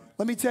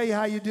 Let me tell you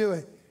how you do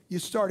it. You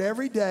start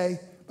every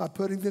day by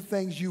putting the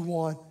things you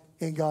want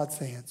in God's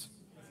hands.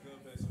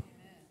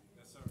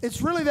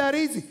 It's really that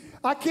easy.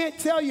 I can't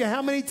tell you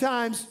how many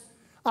times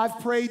I've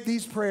prayed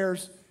these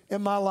prayers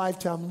in my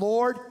lifetime.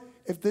 Lord,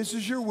 if this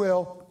is your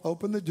will,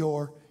 open the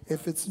door.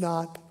 If it's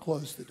not,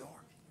 close the door.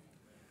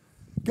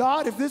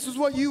 God, if this is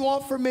what you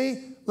want for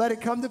me, let it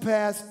come to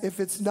pass.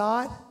 If it's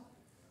not,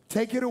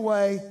 take it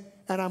away,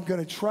 and I'm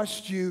going to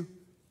trust you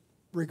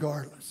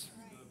regardless.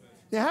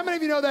 Now, how many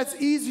of you know that's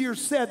easier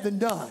said than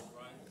done?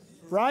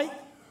 Right?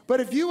 But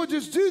if you would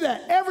just do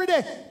that every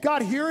day,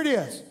 God, here it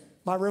is.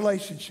 My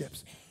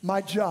relationships,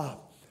 my job,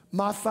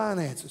 my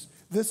finances,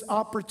 this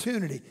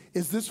opportunity.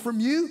 Is this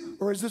from you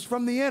or is this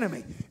from the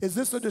enemy? Is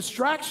this a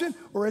distraction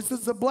or is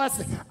this a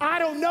blessing? I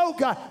don't know,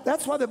 God.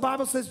 That's why the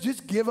Bible says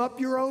just give up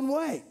your own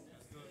way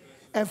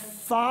and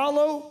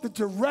follow the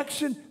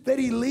direction that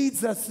he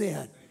leads us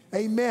in.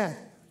 Amen.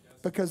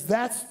 Because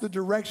that's the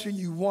direction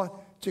you want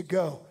to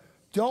go.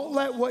 Don't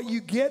let what you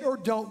get or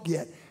don't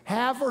get,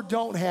 have or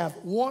don't have,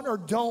 want or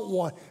don't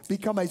want,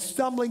 become a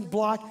stumbling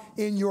block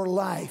in your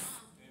life.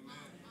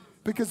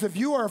 Because if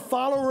you are a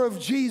follower of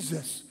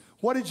Jesus,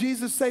 what did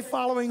Jesus say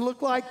following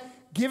look like?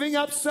 Giving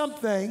up some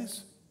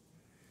things,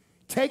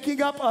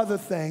 taking up other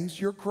things,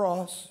 your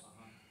cross,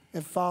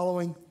 and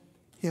following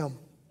him.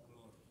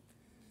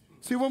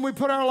 See, when we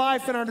put our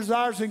life and our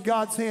desires in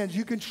God's hands,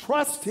 you can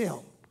trust him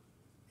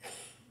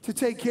to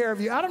take care of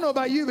you. I don't know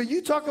about you, but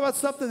you talk about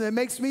something that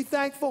makes me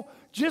thankful,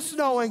 just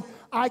knowing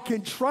I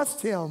can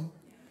trust him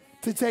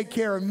to take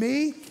care of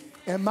me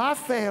and my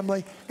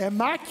family and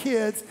my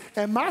kids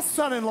and my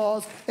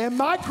son-in-laws and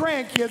my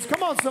grandkids.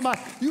 Come on, somebody.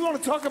 You want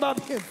to talk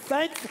about being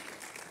thankful?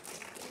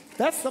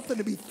 That's something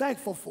to be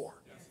thankful for.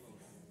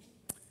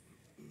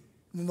 And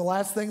then the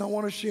last thing I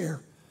want to share,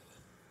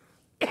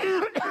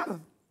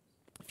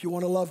 if you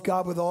want to love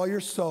God with all your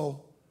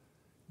soul,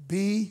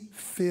 be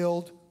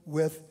filled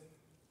with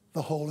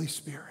the Holy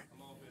Spirit.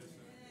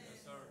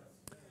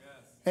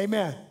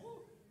 Amen.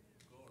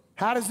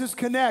 How does this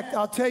connect?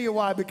 I'll tell you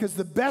why. Because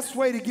the best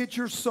way to get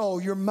your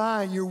soul, your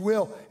mind, your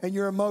will, and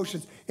your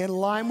emotions in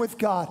line with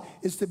God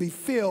is to be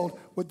filled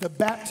with the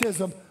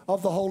baptism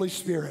of the Holy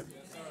Spirit.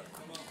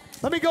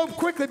 Let me go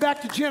quickly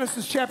back to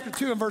Genesis chapter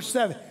 2 and verse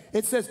 7.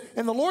 It says,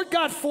 and the Lord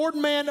God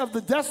formed man of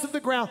the dust of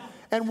the ground,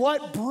 and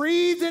what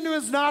breathed into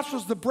his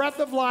nostrils the breath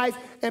of life,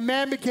 and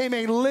man became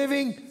a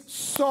living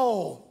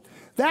soul.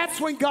 That's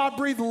when God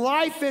breathed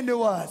life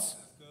into us.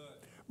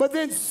 But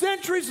then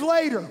centuries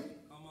later,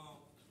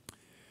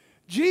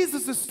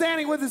 Jesus is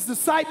standing with his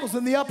disciples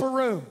in the upper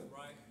room.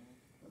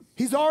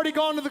 He's already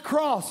gone to the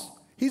cross.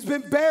 He's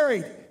been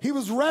buried. He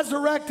was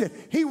resurrected.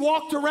 He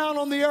walked around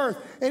on the earth.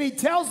 And he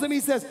tells them, he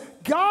says,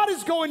 God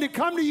is going to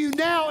come to you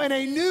now in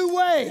a new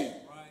way.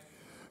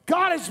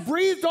 God has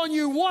breathed on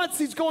you once.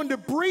 He's going to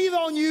breathe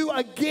on you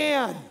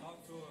again.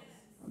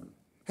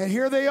 And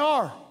here they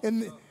are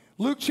in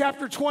Luke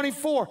chapter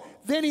 24.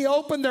 Then he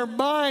opened their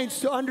minds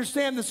to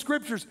understand the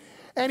scriptures.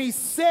 And he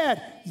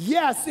said,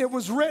 yes, it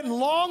was written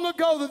long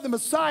ago that the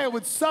Messiah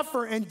would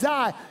suffer and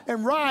die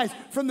and rise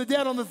from the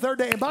dead on the third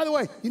day. And by the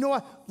way, you know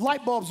what?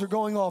 Light bulbs are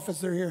going off as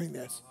they're hearing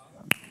this.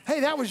 Hey,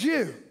 that was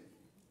you.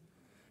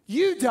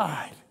 You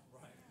died.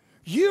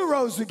 You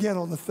rose again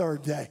on the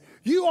third day.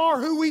 You are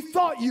who we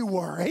thought you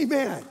were.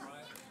 Amen.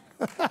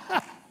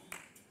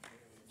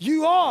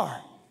 You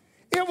are.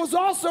 It was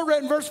also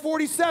written, verse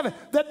 47,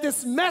 that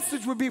this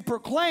message would be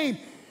proclaimed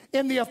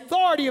in the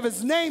authority of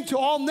his name to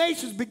all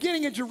nations,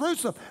 beginning in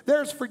Jerusalem.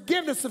 There's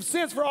forgiveness of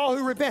sins for all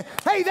who repent.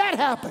 Hey, that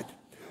happened.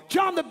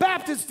 John the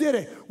Baptist did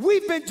it.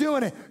 We've been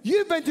doing it.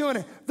 You've been doing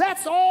it.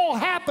 That's all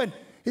happened.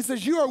 He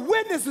says, you are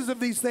witnesses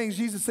of these things.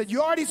 Jesus said,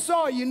 you already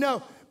saw it, you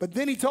know. But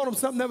then he told them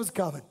something that was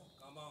coming.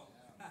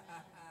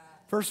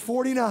 Verse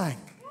 49.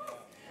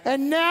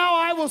 And now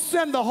I will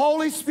send the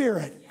Holy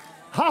Spirit.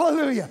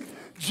 Hallelujah.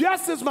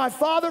 Just as my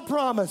Father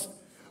promised.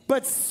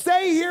 But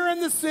stay here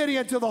in the city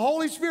until the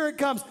Holy Spirit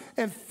comes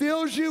and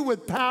fills you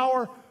with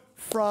power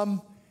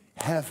from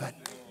heaven.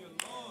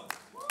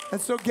 And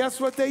so guess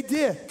what they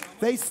did?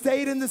 They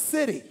stayed in the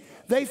city.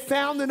 They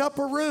found an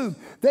upper room.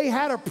 They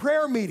had a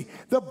prayer meeting.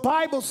 The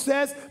Bible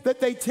says that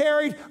they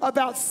tarried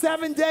about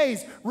 7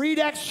 days. Read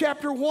Acts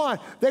chapter 1.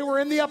 They were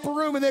in the upper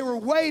room and they were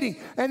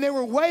waiting. And they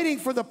were waiting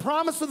for the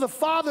promise of the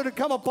Father to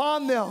come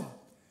upon them.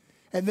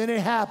 And then it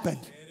happened.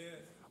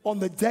 On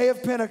the day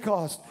of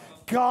Pentecost,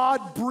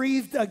 God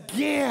breathed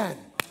again.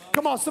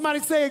 Come on, somebody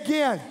say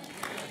again.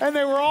 And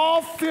they were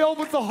all filled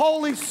with the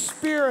Holy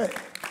Spirit.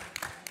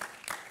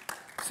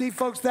 See,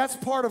 folks, that's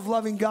part of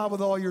loving God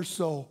with all your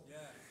soul.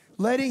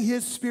 Letting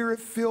his Spirit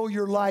fill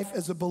your life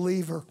as a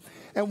believer.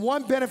 And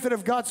one benefit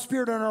of God's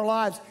Spirit in our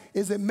lives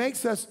is it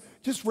makes us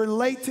just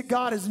relate to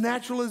God as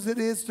natural as it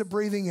is to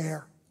breathing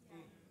air.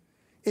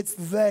 It's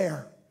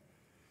there.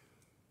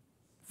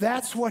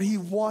 That's what he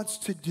wants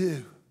to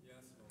do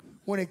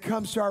when it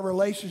comes to our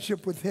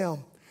relationship with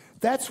him.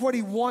 That's what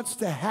he wants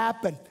to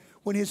happen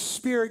when his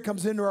Spirit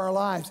comes into our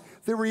lives.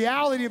 The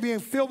reality of being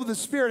filled with the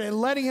Spirit and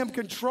letting him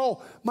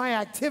control my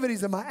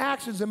activities and my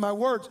actions and my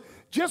words.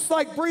 Just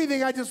like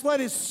breathing, I just let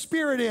his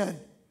Spirit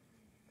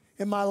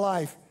in my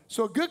life.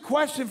 So a good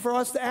question for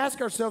us to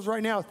ask ourselves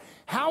right now is,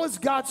 how is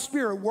God's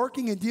Spirit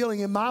working and dealing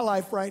in my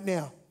life right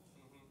now?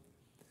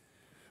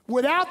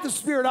 Without the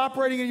Spirit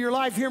operating in your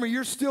life, hear me,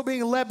 you're still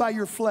being led by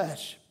your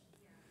flesh.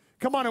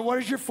 Come on, and what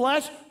is your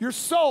flesh? Your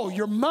soul,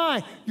 your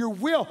mind, your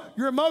will,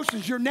 your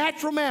emotions, your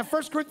natural man.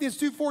 1 Corinthians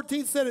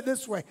 2:14 said it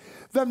this way.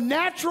 The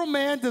natural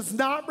man does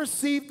not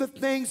receive the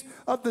things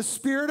of the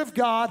Spirit of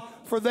God,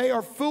 for they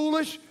are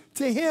foolish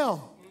to him.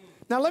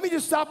 Now, let me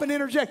just stop and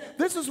interject.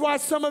 This is why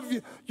some of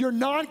you, your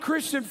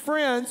non-Christian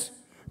friends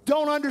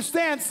don't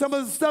understand some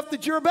of the stuff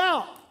that you're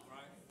about.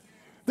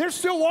 They're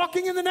still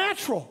walking in the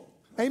natural.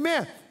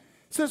 Amen.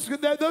 It says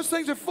that those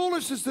things are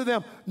foolishness to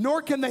them,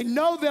 nor can they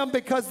know them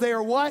because they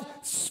are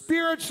what?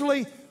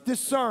 Spiritually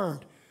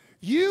discerned.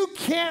 You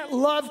can't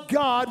love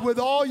God with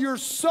all your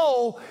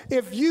soul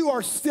if you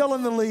are still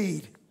in the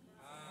lead.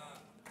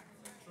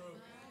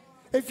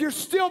 If you're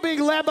still being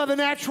led by the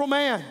natural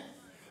man.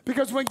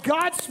 Because when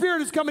God's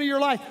Spirit is coming to your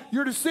life,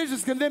 your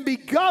decisions can then be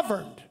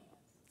governed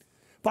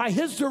by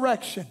his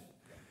direction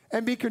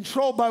and be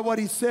controlled by what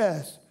he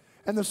says.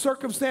 And the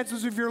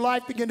circumstances of your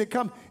life begin to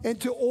come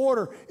into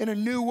order in a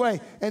new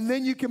way. And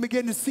then you can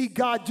begin to see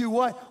God do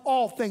what?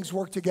 All things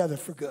work together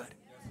for good.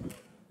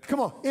 Come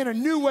on, in a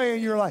new way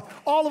in your life.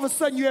 All of a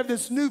sudden you have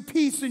this new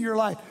peace in your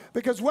life.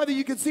 Because whether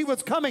you can see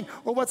what's coming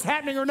or what's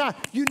happening or not,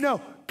 you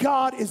know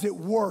God is at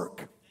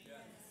work.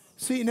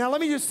 See, now let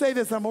me just say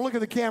this. I'm going to look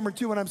at the camera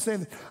too when I'm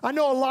saying this. I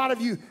know a lot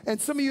of you,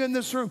 and some of you in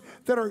this room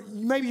that are,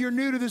 maybe you're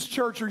new to this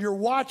church or you're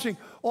watching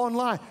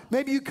online.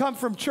 Maybe you come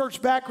from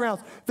church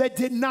backgrounds that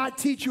did not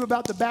teach you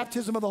about the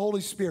baptism of the Holy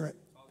Spirit.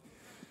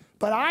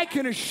 But I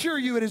can assure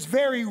you it is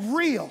very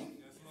real.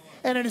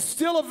 And it is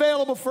still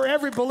available for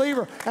every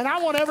believer. And I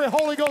want every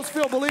Holy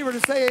Ghost-filled believer to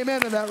say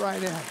amen to that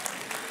right now.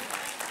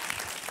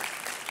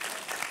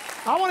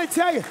 I want to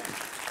tell you,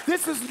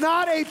 this is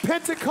not a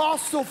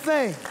Pentecostal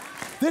thing.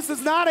 This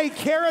is not a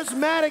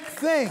charismatic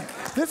thing.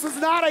 This is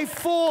not a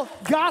full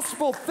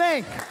gospel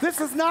thing.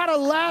 This is not a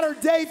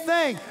latter-day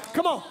thing.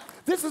 Come on.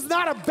 This is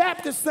not a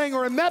Baptist thing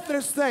or a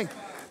Methodist thing.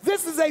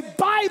 This is a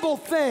Bible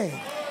thing.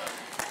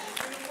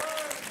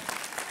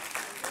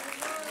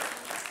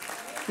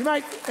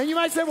 You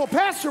might say, well,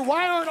 Pastor,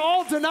 why aren't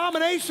all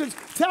denominations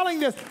telling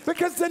this?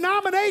 Because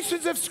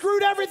denominations have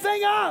screwed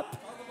everything up.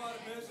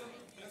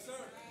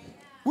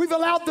 We've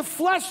allowed the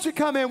flesh to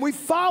come in. We've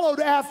followed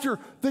after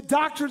the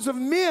doctrines of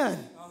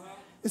men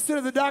instead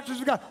of the doctrines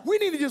of God. We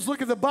need to just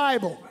look at the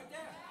Bible.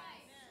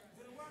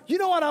 You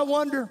know what I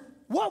wonder?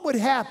 What would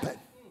happen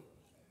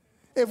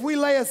if we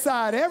lay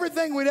aside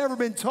everything we'd ever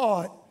been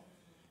taught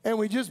and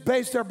we just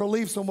based our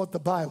beliefs on what the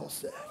Bible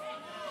said?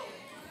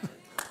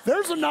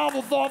 There's a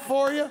novel thought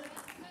for you.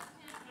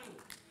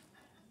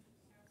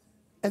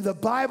 And the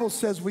Bible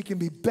says we can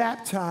be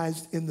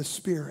baptized in the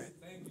Spirit.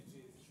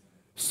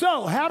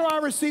 So, how do I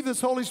receive this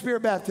Holy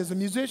Spirit baptism?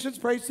 Musicians,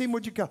 praise team,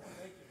 would you come?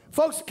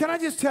 Folks, can I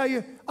just tell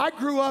you, I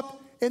grew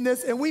up in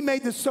this, and we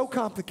made this so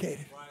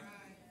complicated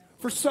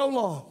for so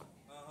long.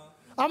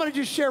 I'm going to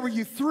just share with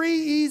you 3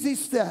 easy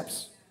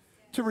steps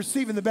to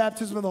receiving the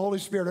baptism of the Holy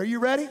Spirit. Are you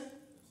ready?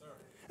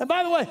 And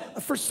by the way,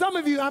 for some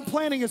of you, I'm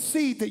planting a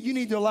seed that you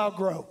need to allow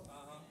grow.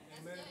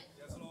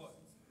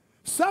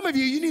 Some of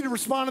you, you need to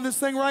respond to this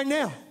thing right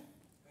now.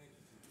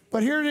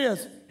 But here it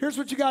is. Here's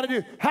what you got to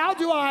do. How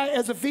do I,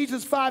 as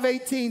Ephesians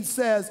 5:18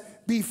 says,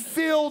 be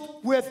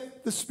filled with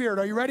the Spirit?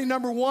 Are you ready?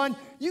 Number 1,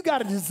 you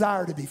got a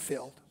desire to be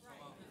filled.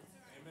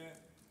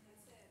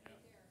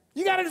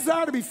 You got a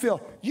desire to be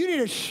filled. You need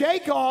to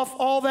shake off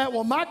all that.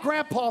 Well, my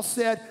grandpa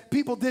said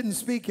people didn't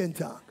speak in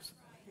tongues.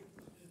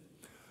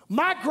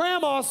 My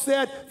grandma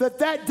said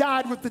that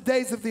died with the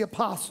days of the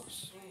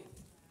apostles.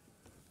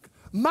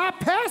 My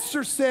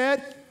pastor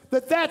said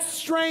that's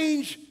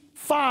strange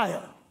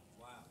fire.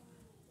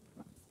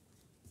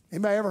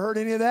 Anybody ever heard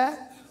any of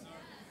that?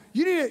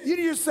 You need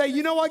to say,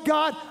 you know what,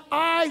 God?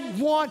 I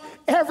want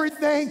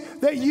everything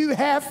that you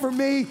have for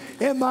me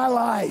in my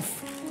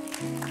life.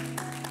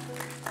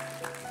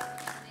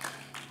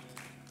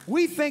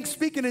 We think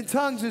speaking in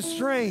tongues is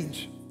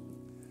strange,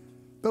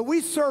 but we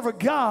serve a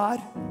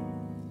God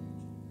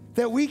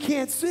that we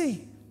can't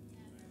see.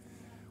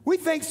 We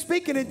think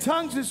speaking in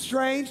tongues is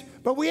strange,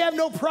 but we have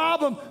no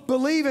problem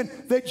believing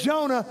that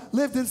Jonah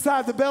lived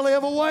inside the belly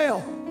of a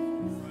whale.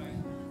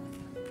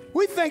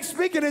 We think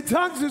speaking in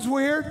tongues is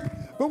weird,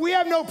 but we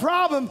have no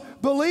problem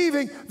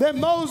believing that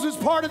Moses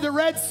parted the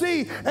Red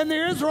Sea and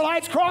the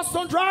Israelites crossed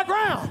on dry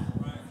ground.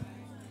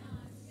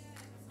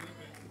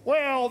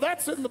 Well,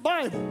 that's in the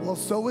Bible. Well,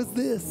 so is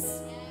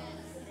this.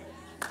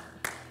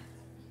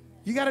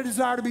 You got a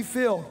desire to be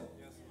filled.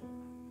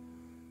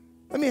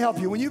 Let me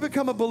help you. When you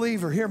become a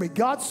believer, hear me,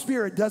 God's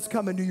Spirit does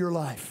come into your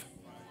life.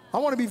 I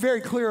want to be very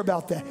clear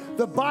about that.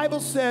 The Bible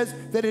says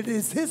that it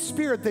is His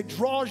Spirit that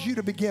draws you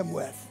to begin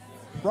with,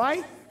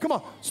 right? Come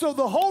on. So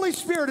the Holy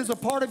Spirit is a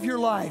part of your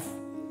life.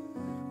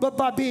 But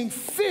by being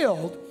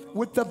filled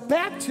with the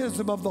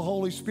baptism of the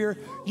Holy Spirit,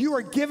 you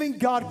are giving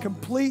God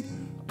complete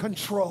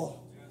control.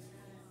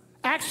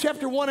 Acts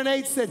chapter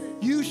 1:8 said,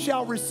 you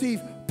shall receive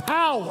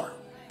power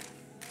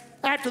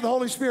after the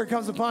Holy Spirit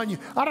comes upon you.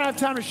 I don't have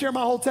time to share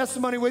my whole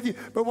testimony with you,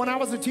 but when I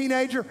was a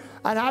teenager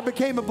and I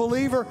became a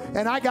believer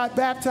and I got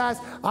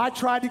baptized, I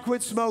tried to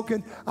quit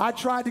smoking. I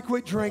tried to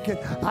quit drinking.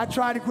 I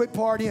tried to quit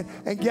partying.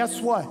 And guess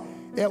what?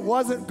 It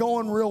wasn't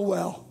going real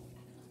well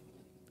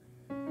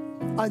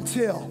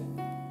until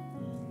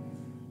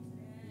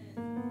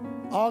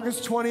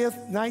August 20th,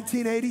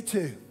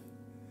 1982,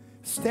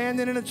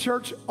 standing in a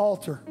church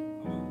altar,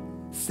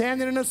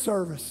 standing in a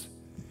service,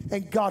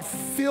 and God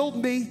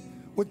filled me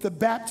with the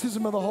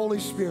baptism of the Holy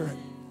Spirit.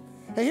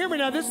 And hear me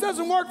now, this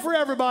doesn't work for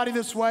everybody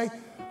this way,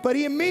 but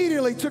He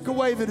immediately took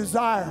away the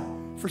desire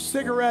for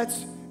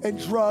cigarettes and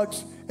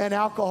drugs and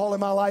alcohol in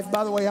my life.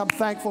 By the way, I'm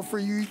thankful for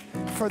you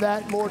for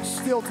that, Lord,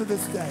 still to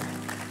this day.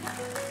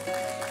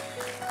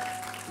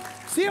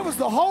 See, it was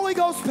the Holy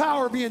Ghost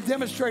power being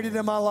demonstrated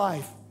in my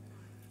life,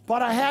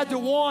 but I had to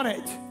want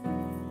it.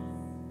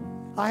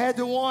 I had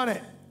to want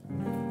it.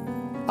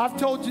 I've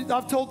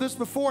told this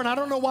before, and I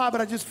don't know why,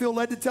 but I just feel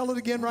led to tell it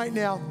again right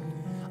now.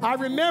 I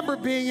remember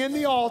being in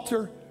the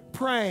altar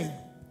praying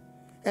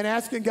and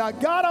asking God,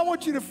 God, I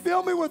want you to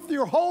fill me with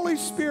your Holy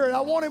Spirit.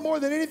 I want it more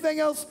than anything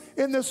else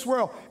in this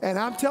world. And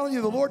I'm telling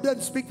you, the Lord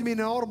doesn't speak to me in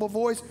an audible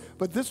voice,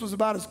 but this was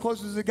about as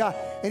close as it got.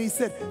 And He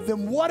said,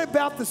 then what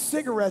about the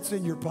cigarettes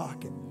in your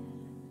pocket?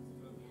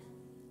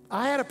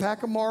 I had a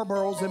pack of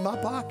Marlboros in my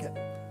pocket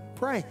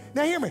praying.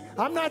 Now hear me,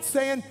 I'm not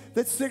saying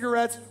that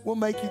cigarettes will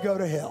make you go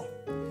to hell.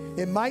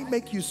 It might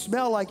make you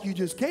smell like you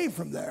just came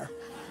from there.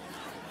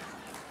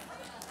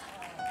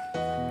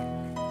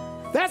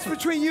 That's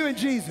between you and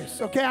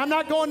Jesus, okay? I'm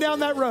not going down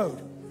that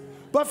road.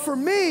 But for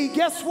me,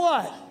 guess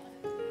what?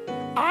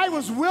 I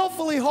was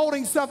willfully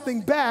holding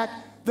something back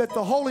that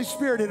the Holy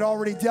Spirit had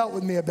already dealt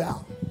with me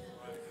about.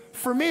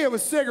 For me, it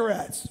was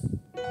cigarettes.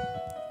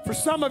 For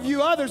some of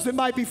you others, it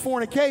might be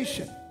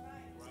fornication.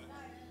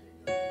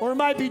 Or it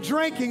might be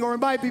drinking, or it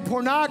might be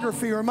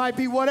pornography, or it might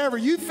be whatever.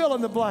 You fill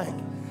in the blank.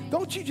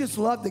 Don't you just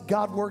love that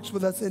God works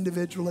with us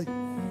individually?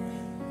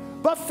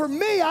 But for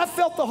me, I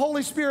felt the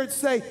Holy Spirit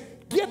say,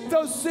 get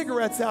those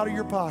cigarettes out of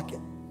your pocket.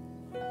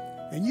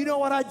 And you know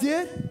what I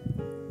did?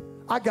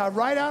 I got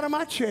right out of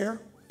my chair.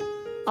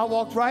 I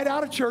walked right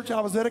out of church.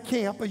 I was at a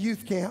camp, a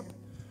youth camp.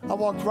 I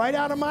walked right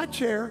out of my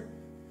chair,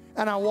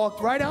 and I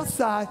walked right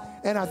outside,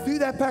 and I threw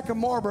that pack of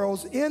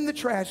Marlboros in the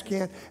trash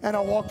can, and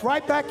I walked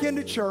right back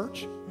into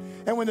church.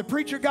 And when the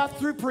preacher got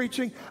through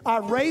preaching, I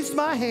raised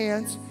my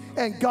hands,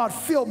 and God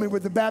filled me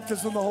with the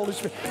baptism of the Holy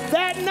Spirit.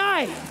 That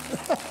night,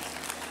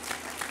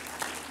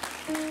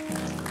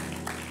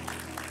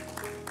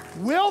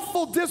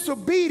 willful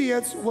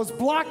disobedience was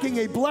blocking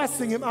a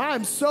blessing, and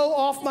I'm so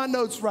off my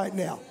notes right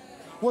now,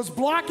 was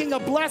blocking a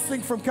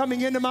blessing from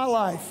coming into my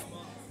life.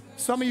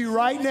 Some of you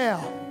right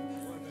now,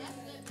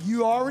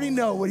 you already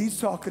know what he's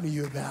talking to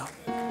you about.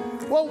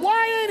 Well,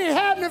 why ain't it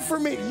happening for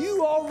me?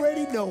 You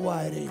already know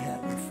why it ain't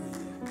happening for you.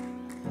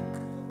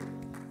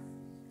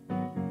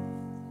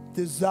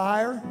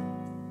 Desire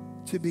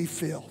to be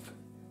filled.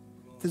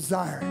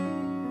 Desire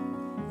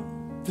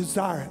it.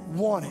 Desire it.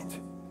 Want it.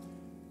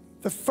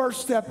 The first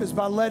step is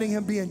by letting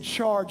him be in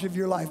charge of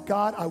your life.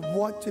 God, I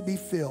want to be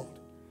filled.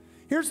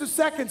 Here's the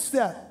second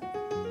step.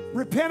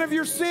 Repent of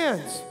your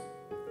sins.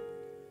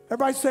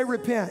 Everybody say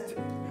repent.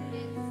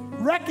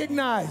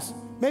 Recognize,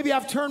 maybe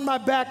I've turned my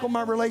back on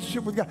my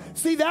relationship with God.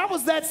 See, that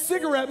was that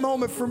cigarette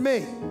moment for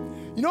me.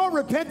 You know what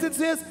repentance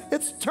is?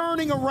 It's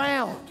turning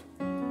around.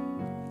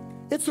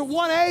 It's a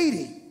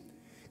 180.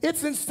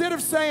 It's instead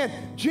of saying,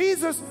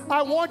 Jesus,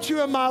 I want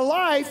you in my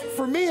life,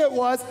 for me it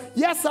was,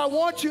 yes, I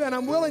want you, and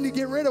I'm willing to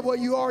get rid of what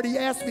you already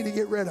asked me to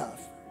get rid of.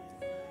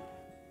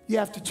 You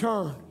have to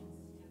turn.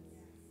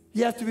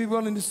 You have to be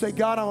willing to say,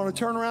 God, I want to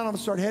turn around. I'm going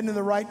to start heading in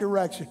the right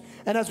direction.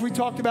 And as we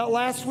talked about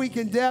last week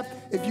in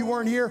depth, if you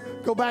weren't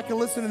here, go back and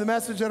listen to the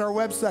message at our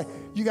website.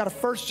 You got to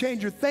first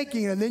change your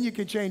thinking, and then you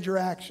can change your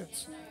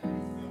actions.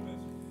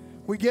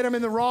 We get them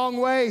in the wrong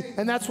way,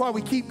 and that's why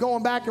we keep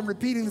going back and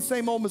repeating the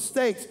same old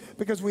mistakes,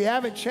 because we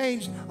haven't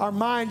changed our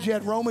minds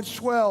yet. Romans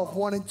 12,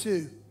 1 and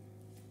 2.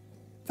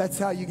 That's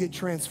how you get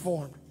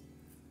transformed.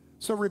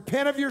 So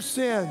repent of your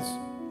sins.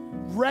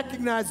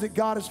 Recognize that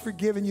God has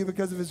forgiven you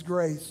because of his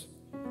grace.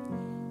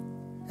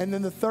 And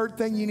then the third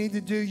thing you need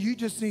to do, you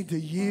just need to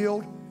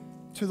yield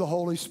to the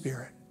Holy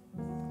Spirit.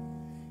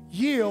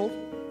 Yield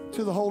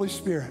to the Holy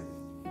Spirit.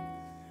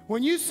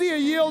 When you see a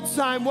yield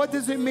sign, what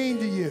does it mean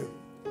to you?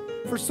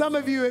 For some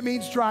of you, it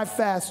means drive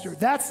faster.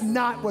 That's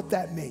not what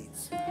that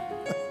means.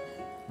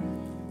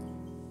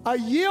 A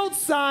yield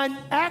sign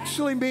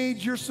actually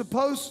means you're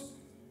supposed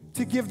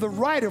to give the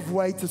right of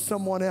way to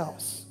someone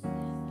else.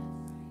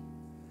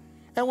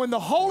 And when the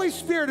Holy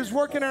Spirit is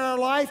working in our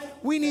life,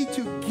 we need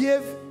to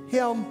give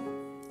him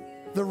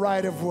the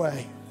right of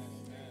way.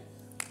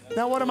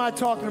 Now, what am I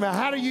talking about?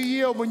 How do you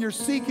yield when you're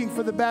seeking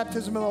for the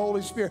baptism of the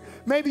Holy Spirit?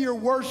 Maybe you're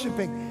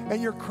worshiping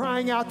and you're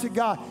crying out to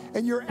God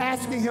and you're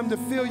asking him to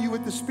fill you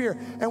with the Spirit.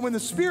 And when the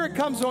Spirit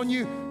comes on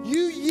you,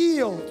 you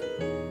yield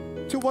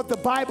to what the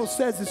Bible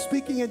says is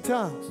speaking in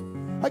tongues.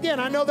 Again,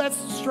 I know that's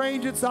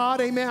strange, it's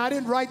odd, amen. I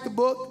didn't write the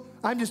book.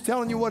 I'm just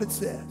telling you what it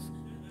says.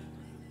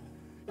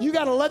 You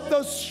got to let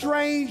those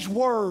strange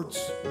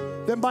words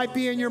that might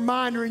be in your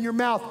mind or in your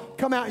mouth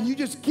come out, and you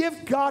just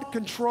give God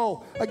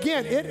control.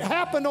 Again, it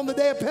happened on the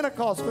day of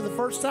Pentecost for the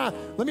first time.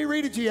 Let me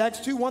read it to you, Acts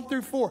 2, 1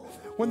 through 4.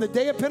 When the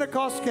day of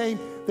Pentecost came,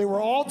 they were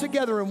all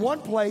together in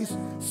one place.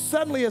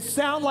 Suddenly a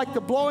sound like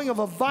the blowing of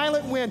a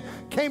violent wind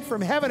came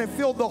from heaven and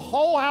filled the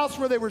whole house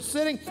where they were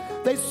sitting.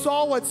 They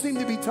saw what seemed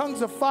to be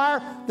tongues of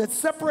fire that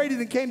separated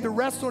and came to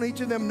rest on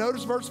each of them.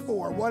 Notice verse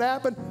 4. What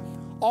happened?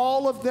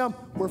 All of them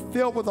were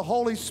filled with the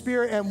Holy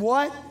Spirit and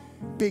what?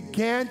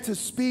 Began to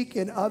speak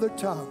in other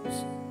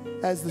tongues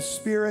as the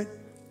Spirit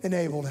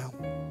enabled them.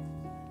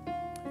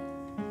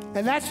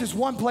 And that's just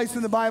one place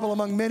in the Bible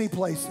among many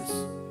places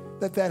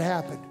that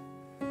happened.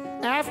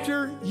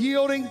 After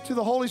yielding to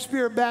the Holy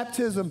Spirit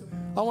baptism,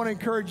 I want to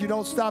encourage you,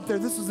 don't stop there.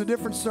 This is a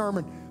different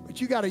sermon,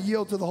 but you got to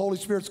yield to the Holy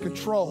Spirit's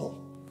control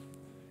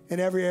in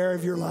every area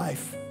of your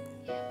life.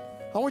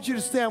 I want you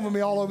to stand with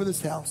me all over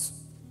this house.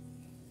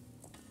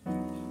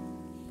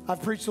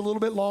 I've preached a little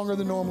bit longer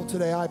than normal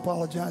today. I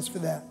apologize for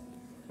that.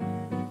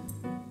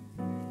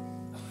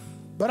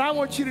 But I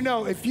want you to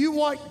know, if you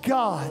want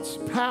God's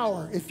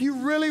power, if you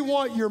really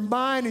want your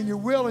mind and your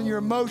will and your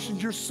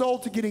emotions, your soul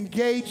to get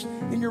engaged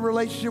in your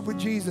relationship with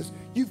Jesus,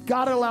 you've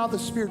got to allow the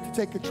Spirit to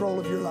take control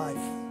of your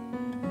life.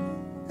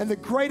 And the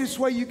greatest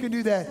way you can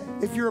do that,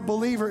 if you're a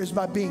believer, is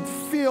by being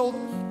filled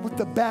with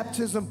the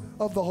baptism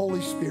of the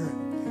Holy Spirit.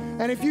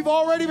 And if you've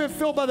already been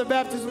filled by the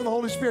baptism of the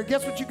Holy Spirit,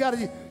 guess what you got to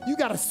do? You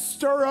got to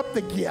stir up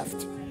the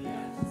gift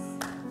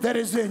that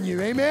is in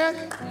you.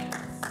 Amen?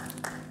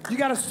 You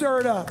got to stir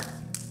it up.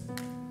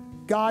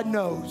 God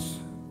knows.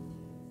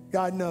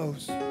 God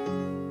knows.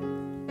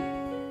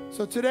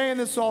 So today in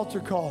this altar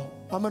call,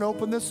 I'm going to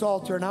open this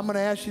altar and I'm going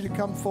to ask you to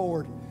come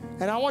forward.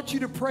 And I want you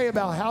to pray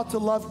about how to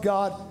love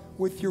God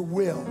with your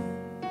will,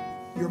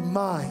 your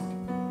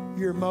mind,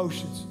 your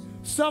emotions.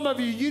 Some of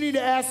you, you need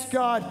to ask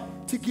God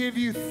to give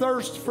you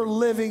thirst for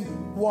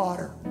living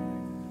water.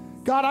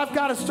 God, I've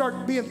got to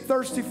start being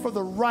thirsty for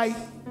the right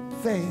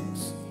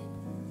things.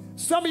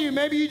 Some of you,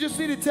 maybe you just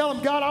need to tell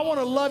him, God, I want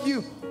to love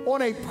you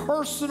on a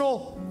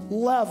personal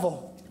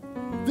level.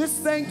 This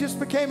thing just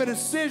became a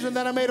decision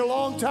that I made a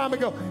long time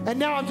ago, and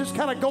now I'm just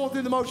kind of going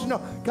through the motion.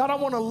 No, God, I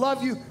want to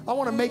love you. I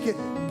want to make it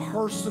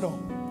personal.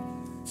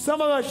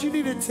 Some of us, you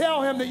need to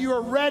tell him that you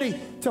are ready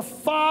to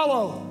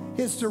follow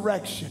his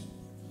direction,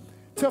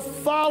 to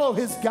follow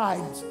his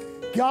guidance.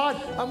 God,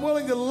 I'm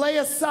willing to lay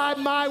aside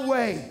my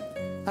way,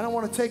 and I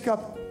want to take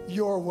up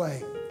your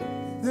way.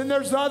 Then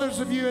there's others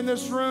of you in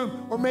this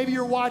room, or maybe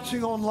you're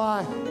watching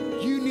online.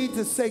 You need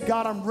to say,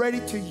 God, I'm ready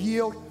to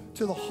yield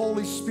to the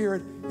Holy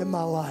Spirit in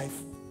my life.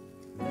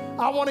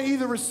 I want to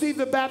either receive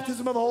the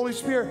baptism of the Holy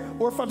Spirit,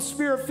 or if I'm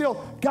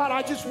Spirit-filled, God,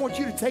 I just want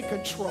you to take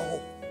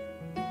control.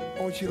 I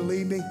want you to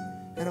lead me,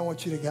 and I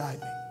want you to guide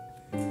me.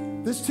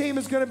 This team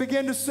is going to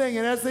begin to sing,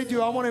 and as they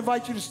do, I want to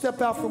invite you to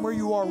step out from where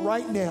you are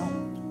right now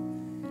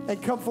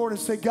and come forward and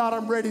say, God,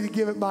 I'm ready to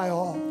give it my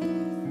all.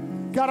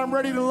 God, I'm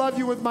ready to love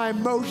you with my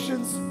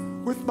emotions,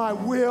 with my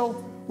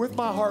will, with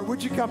my heart.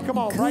 Would you come? Come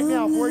on, right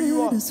now, where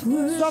you are.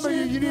 Some of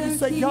you, you need to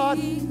say, God,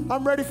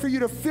 I'm ready for you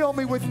to fill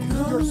me with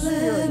your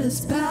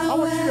Spirit. I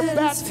want you to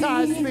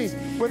baptize me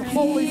with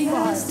holy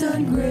fire.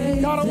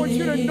 God, I want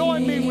you to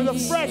anoint me with a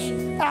fresh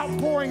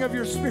outpouring of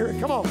your Spirit.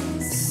 Come on. Come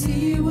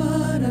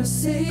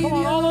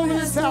on, all over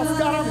this house.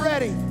 God, I'm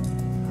ready.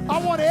 I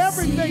want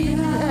everything that you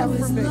have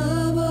for me.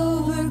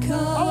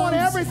 I want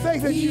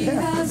everything that you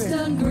have for me.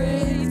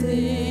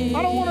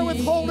 I don't want to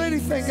withhold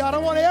anything, God. I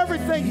want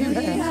everything you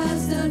have. He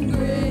has done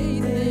great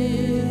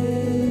things.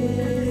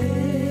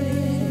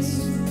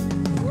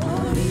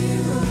 Oh,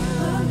 hero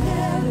of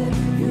heaven,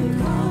 you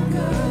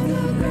conquer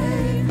the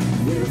grave.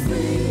 You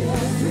free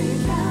every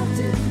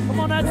captive. Come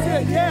on, that's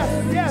it.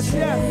 Yes, yes,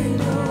 yes.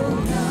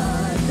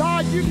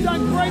 God, you've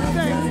done great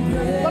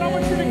things, but I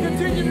want you to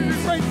continue to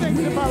do great things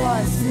in my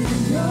life.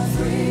 Your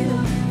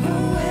freedom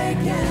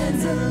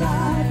awakens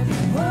alive.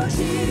 Oh,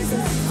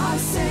 Jesus, our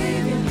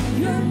Savior,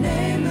 your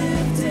name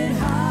lifted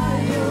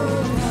high,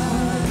 oh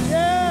God.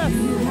 Yes.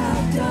 You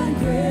have done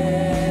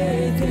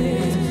great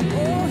things.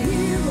 Oh,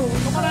 hero.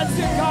 Come on, that's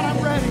it, God, I'm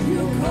ready.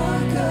 You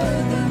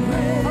conquered the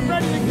grave. I'm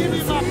ready to give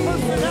you my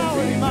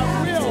personality, my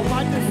will,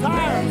 my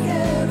desire,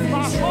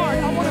 my heart. I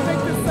want to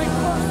make this thing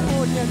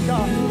personal again,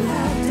 God. You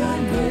have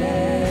done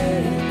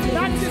great.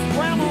 Not just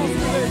grandma's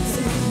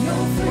religion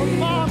or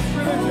mom's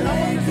religion. I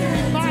want this to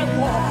be my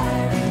walk.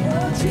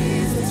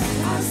 Jesus,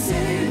 our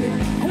Savior.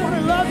 I want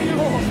to love you,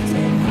 Lord. I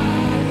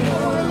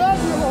want to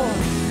love you, Lord.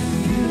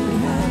 You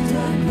have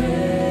done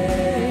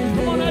great.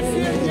 Come on, that's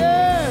it.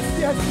 Yes,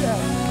 yes,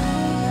 yes.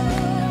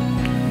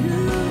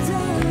 You've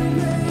done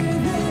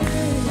great.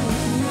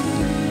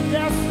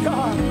 Yes,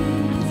 God.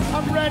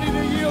 I'm ready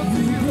to yield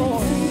to you,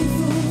 Lord.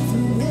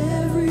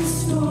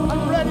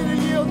 I'm ready to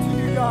yield to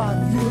you, God.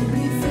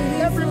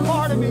 Every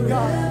part of me,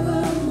 God.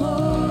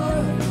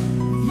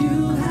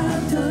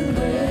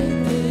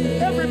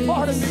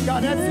 Part of me,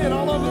 God, that's it,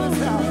 all over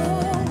this house.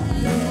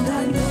 And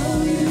I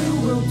know you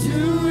will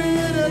do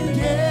it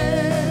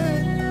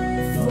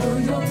again, for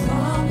your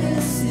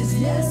promise is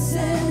yes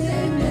and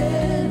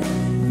amen.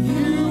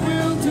 You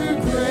will do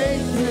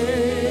great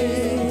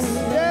things.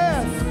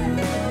 Yes.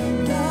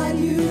 God,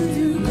 you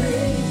do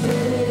great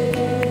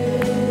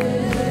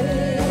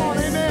things. Come on,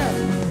 amen.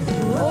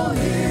 Oh,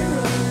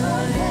 hero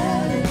of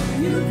heaven,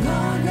 you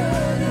conquer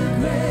the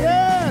grave.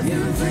 Yes. You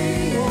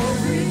free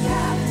every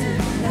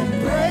captive and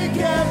break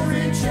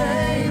every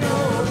chain,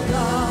 oh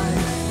God.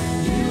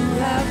 You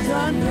have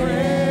done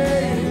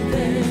great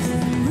things.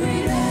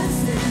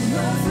 Rest in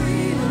your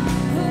freedom,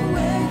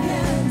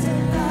 awakened to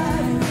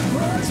life.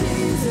 Oh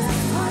Jesus,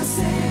 our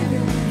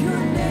Savior,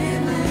 your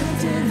name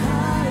lifted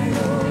high,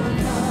 oh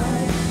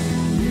God.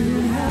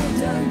 You have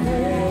done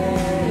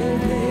great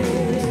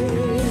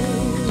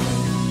things.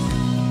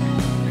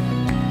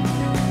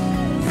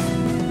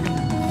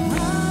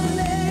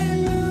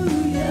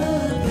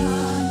 Hallelujah,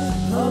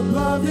 God,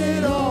 above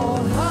it all.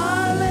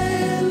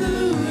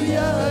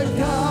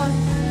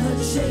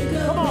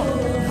 Come on.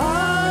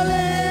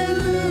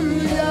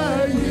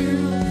 Hallelujah,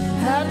 you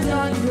have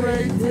done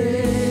great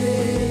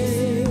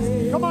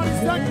things. Come on,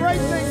 he's done great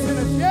things in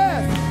us.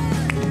 Yes.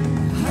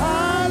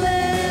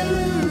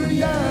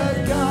 Hallelujah,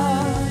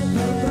 God,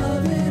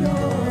 above it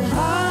all.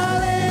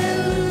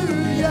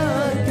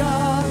 Hallelujah,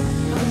 God,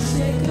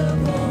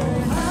 unshakable.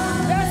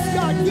 Yes,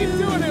 God, keep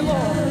doing it,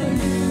 Lord.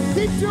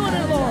 Keep doing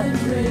it, Lord.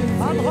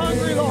 I'm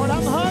hungry, Lord.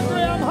 I'm hungry.